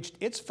has reached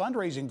its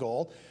fundraising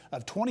goal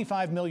of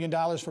 $25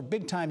 million for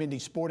big-time Indy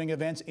sporting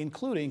events,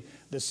 including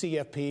the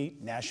CFP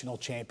National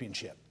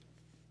Championship.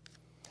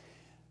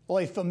 Well,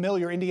 a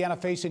familiar Indiana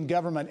face in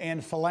government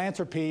and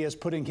philanthropy is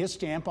putting his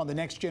stamp on the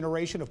next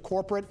generation of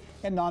corporate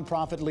and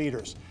nonprofit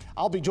leaders.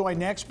 I'll be joined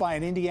next by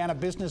an Indiana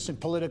business and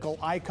political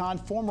icon,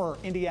 former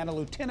Indiana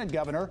Lieutenant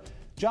Governor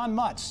John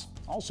Mutz.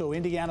 Also,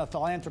 Indiana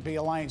Philanthropy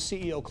Alliance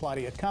CEO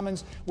Claudia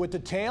Cummins with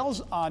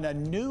details on a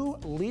new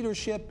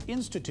leadership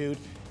institute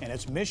and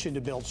its mission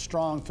to build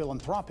strong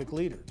philanthropic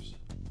leaders.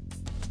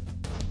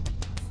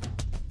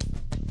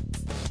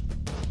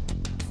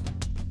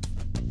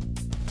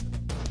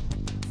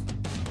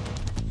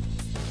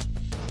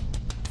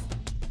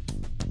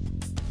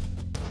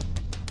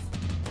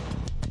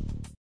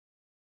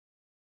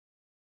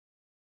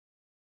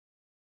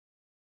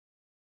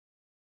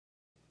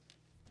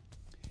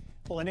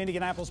 Well, an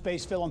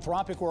Indianapolis-based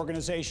philanthropic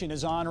organization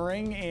is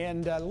honoring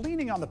and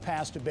leaning on the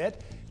past a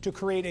bit to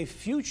create a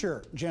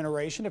future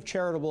generation of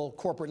charitable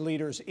corporate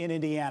leaders in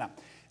Indiana.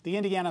 The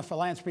Indiana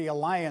Philanthropy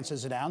Alliance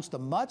has announced the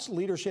Mutz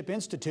Leadership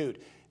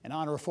Institute in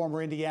honor of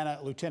former Indiana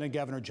Lieutenant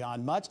Governor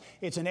John Mutz.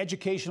 It's an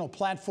educational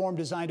platform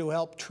designed to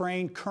help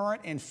train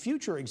current and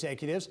future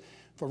executives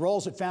for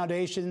roles at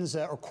foundations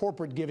or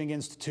corporate giving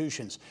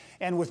institutions.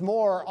 And with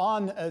more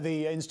on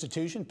the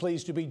institution,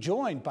 pleased to be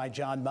joined by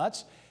John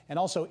Mutz and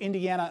also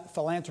Indiana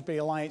Philanthropy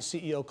Alliance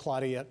CEO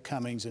Claudia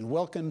Cummins. And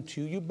welcome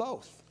to you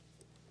both.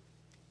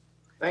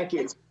 Thank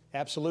you.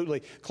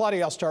 Absolutely.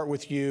 Claudia, I'll start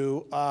with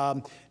you.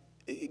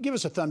 Give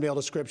us a thumbnail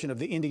description of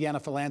the Indiana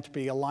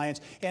Philanthropy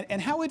Alliance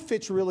and how it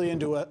fits really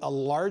into a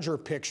larger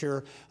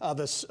picture of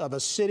a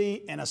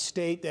city and a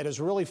state that is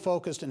really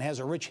focused and has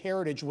a rich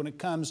heritage when it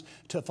comes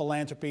to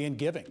philanthropy and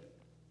giving.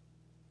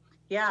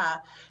 Yeah,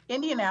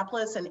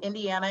 Indianapolis and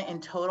Indiana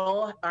in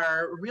total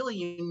are really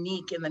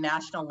unique in the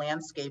national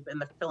landscape in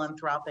the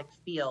philanthropic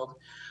field.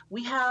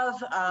 We have,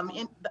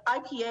 the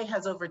IPA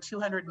has over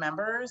 200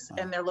 members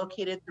and they're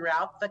located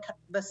throughout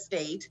the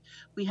state.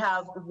 We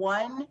have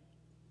one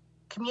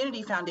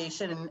community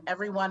foundation in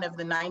every one of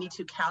the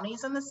 92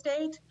 counties in the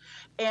state.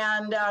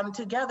 And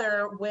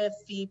together with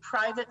the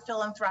private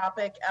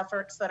philanthropic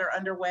efforts that are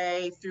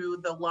underway through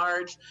the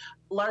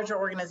larger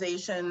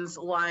organizations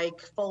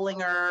like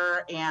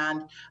Follinger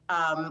and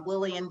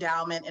Lilly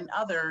Endowment and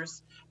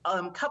others,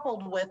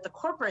 coupled with the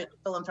corporate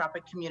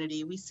philanthropic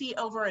community, we see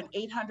over an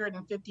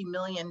 $850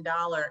 million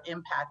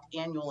impact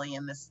annually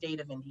in the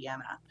state of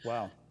Indiana.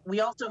 Wow. We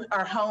also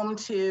are home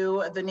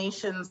to the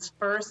nation's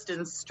first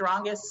and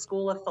strongest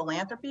school of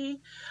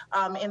philanthropy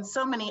and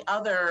so many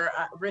other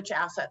rich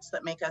assets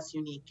that make us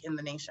unique in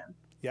the nation.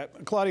 Yeah,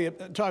 Claudia,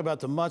 talk about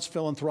the Mutz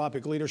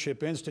Philanthropic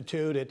Leadership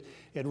Institute.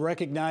 It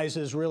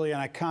recognizes really an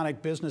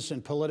iconic business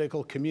and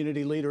political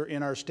community leader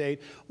in our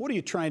state. What are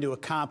you trying to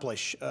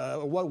accomplish?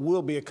 What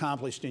will be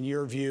accomplished in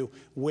your view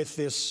with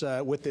this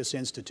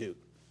institute?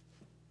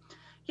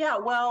 Yeah,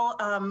 well,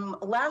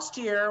 last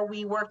year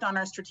we worked on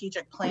our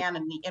strategic plan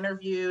and we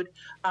interviewed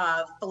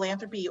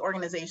philanthropy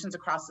organizations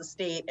across the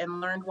state and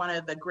learned one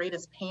of the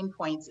greatest pain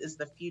points is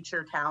the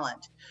future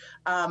talent.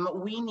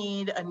 We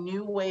need a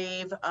new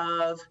wave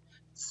of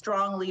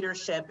strong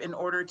leadership in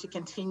order to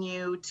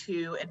continue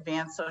to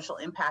advance social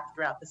impact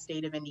throughout the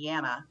state of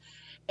Indiana.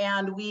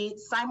 And we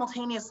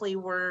simultaneously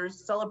were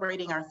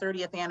celebrating our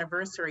 30th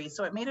anniversary.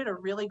 So it made it a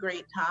really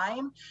great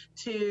time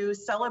to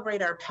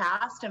celebrate our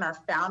past and our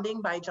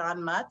founding by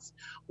John Mutz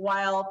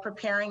while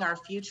preparing our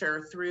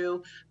future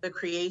through the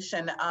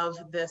creation of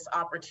this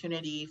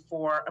opportunity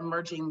for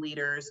emerging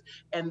leaders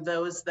and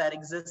those that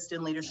exist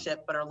in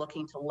leadership but are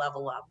looking to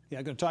level up. Yeah,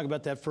 I'm going to talk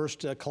about that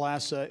first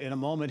class in a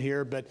moment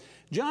here. But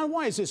John,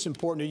 why is this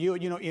important to you?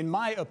 You know, in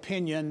my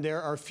opinion,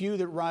 there are few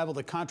that rival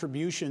the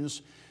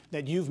contributions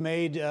that you've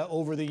made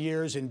over the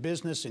years in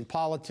business, in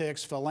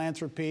politics,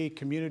 philanthropy,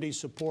 community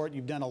support.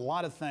 You've done a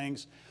lot of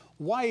things.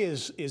 Why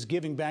is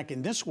giving back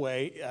in this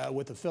way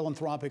with the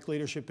Philanthropic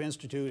Leadership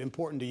Institute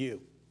important to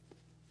you?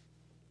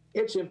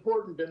 It's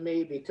important to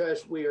me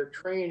because we are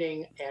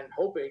training and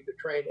hoping to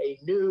train a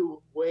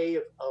new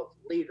wave of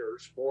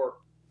leaders for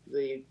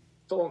the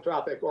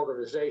philanthropic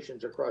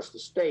organizations across the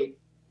state.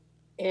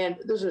 And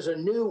this is a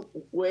new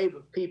wave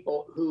of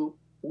people who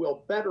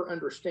will better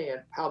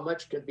understand how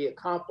much can be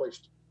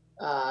accomplished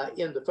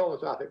in the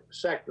philanthropic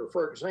sector.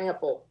 For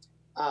example,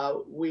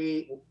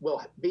 we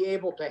will be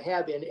able to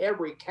have in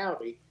every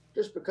county,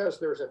 just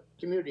because there's a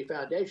community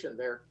foundation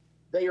there,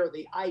 they are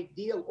the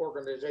ideal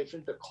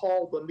organization to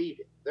call the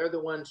meeting. They're the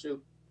ones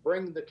who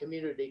bring the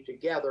community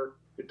together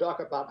to talk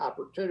about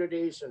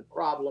opportunities and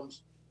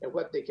problems and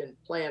what they can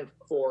plan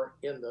for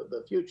in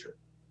the future.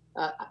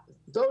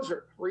 Those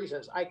are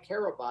reasons I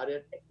care about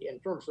it in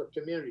terms of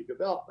community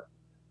development.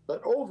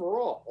 But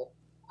overall,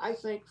 I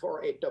think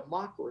for a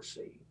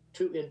democracy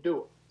to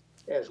endure,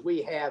 as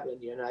we have in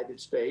the United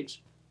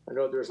States, I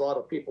know there's a lot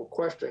of people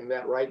questioning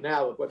that right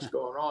now with what's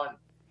going on,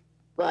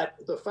 but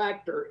the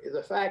fact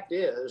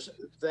is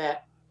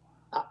that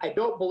I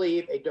don't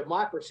believe a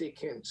democracy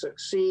can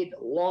succeed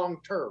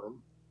long-term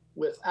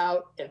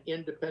without an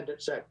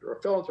independent sector,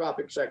 a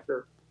philanthropic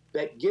sector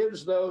that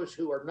gives those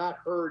who are not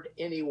heard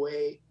any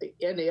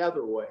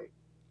other way,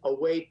 a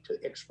way to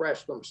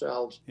express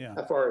themselves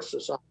as far as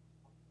society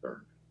is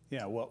concerned.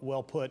 Yeah,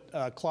 well put.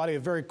 Claudia,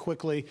 very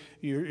quickly,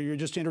 you're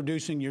just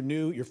introducing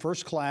your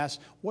first class.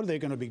 What are they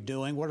going to be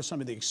doing? What are some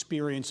of the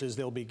experiences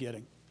they'll be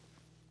getting?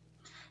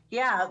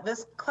 Yeah,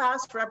 this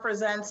class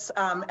represents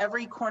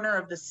every corner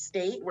of the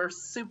state. We're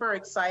super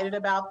excited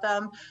about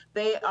them.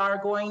 They are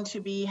going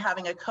to be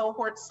having a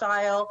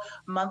cohort-style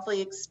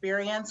monthly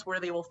experience where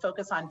they will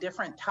focus on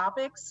different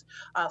topics.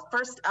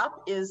 First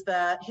up is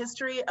the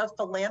history of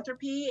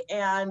philanthropy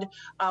and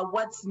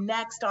what's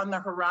next on the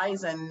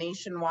horizon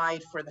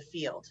nationwide for the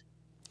field.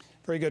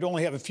 Very good.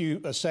 Only have a few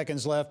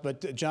seconds left,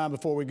 but John,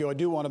 before we go, I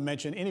do want to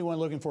mention anyone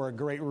looking for a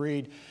great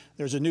read.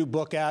 There's a new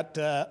book out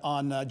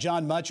on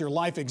John Mutz, Your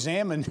Life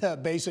Examined.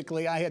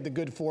 Basically, I had the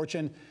good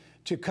fortune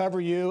to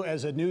cover you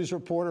as a news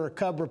reporter, a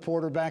Cub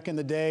reporter back in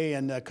the day,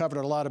 and covered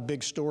a lot of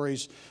big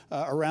stories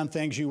around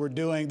things you were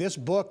doing. This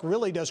book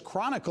really does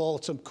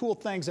chronicle some cool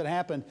things that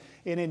happened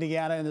in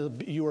Indiana,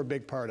 and you were a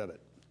big part of it.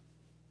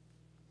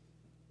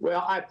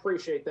 Well, I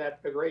appreciate that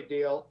a great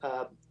deal.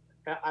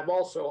 I'm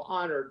also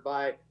honored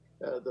by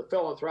the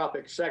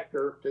philanthropic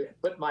sector to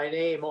put my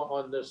name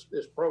on this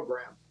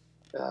program.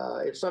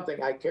 It's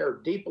something I care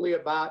deeply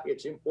about.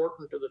 It's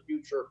important to the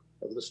future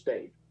of the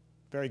state.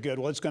 Very good.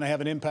 Well, it's going to have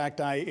an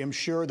impact, I am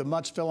sure. The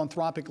Mutz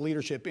Philanthropic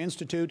Leadership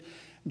Institute.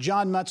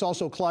 John Mutz,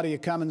 also Claudia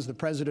Cummins, the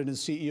president and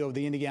CEO of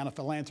the Indiana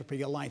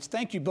Philanthropy Alliance.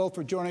 Thank you both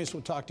for joining us.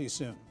 We'll talk to you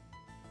soon.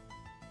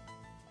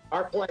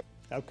 Our pleasure.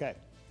 Okay.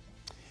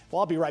 Well,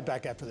 I'll be right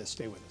back after this.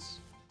 Stay with us.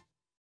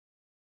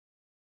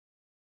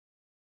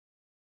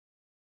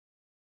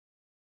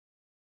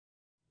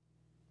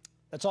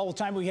 That's all the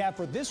time we have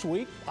for this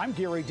week. I'm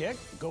Gary Dick.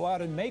 Go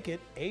out and make it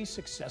a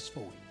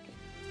successful week.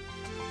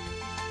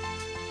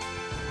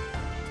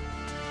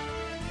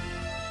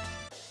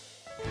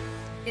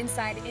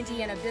 Inside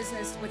Indiana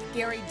Business with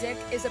Gary Dick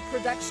is a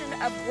production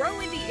of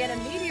Grow Indiana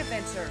Media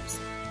Ventures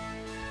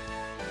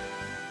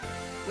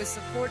with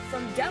support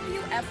from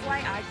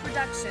WFYI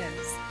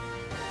Productions.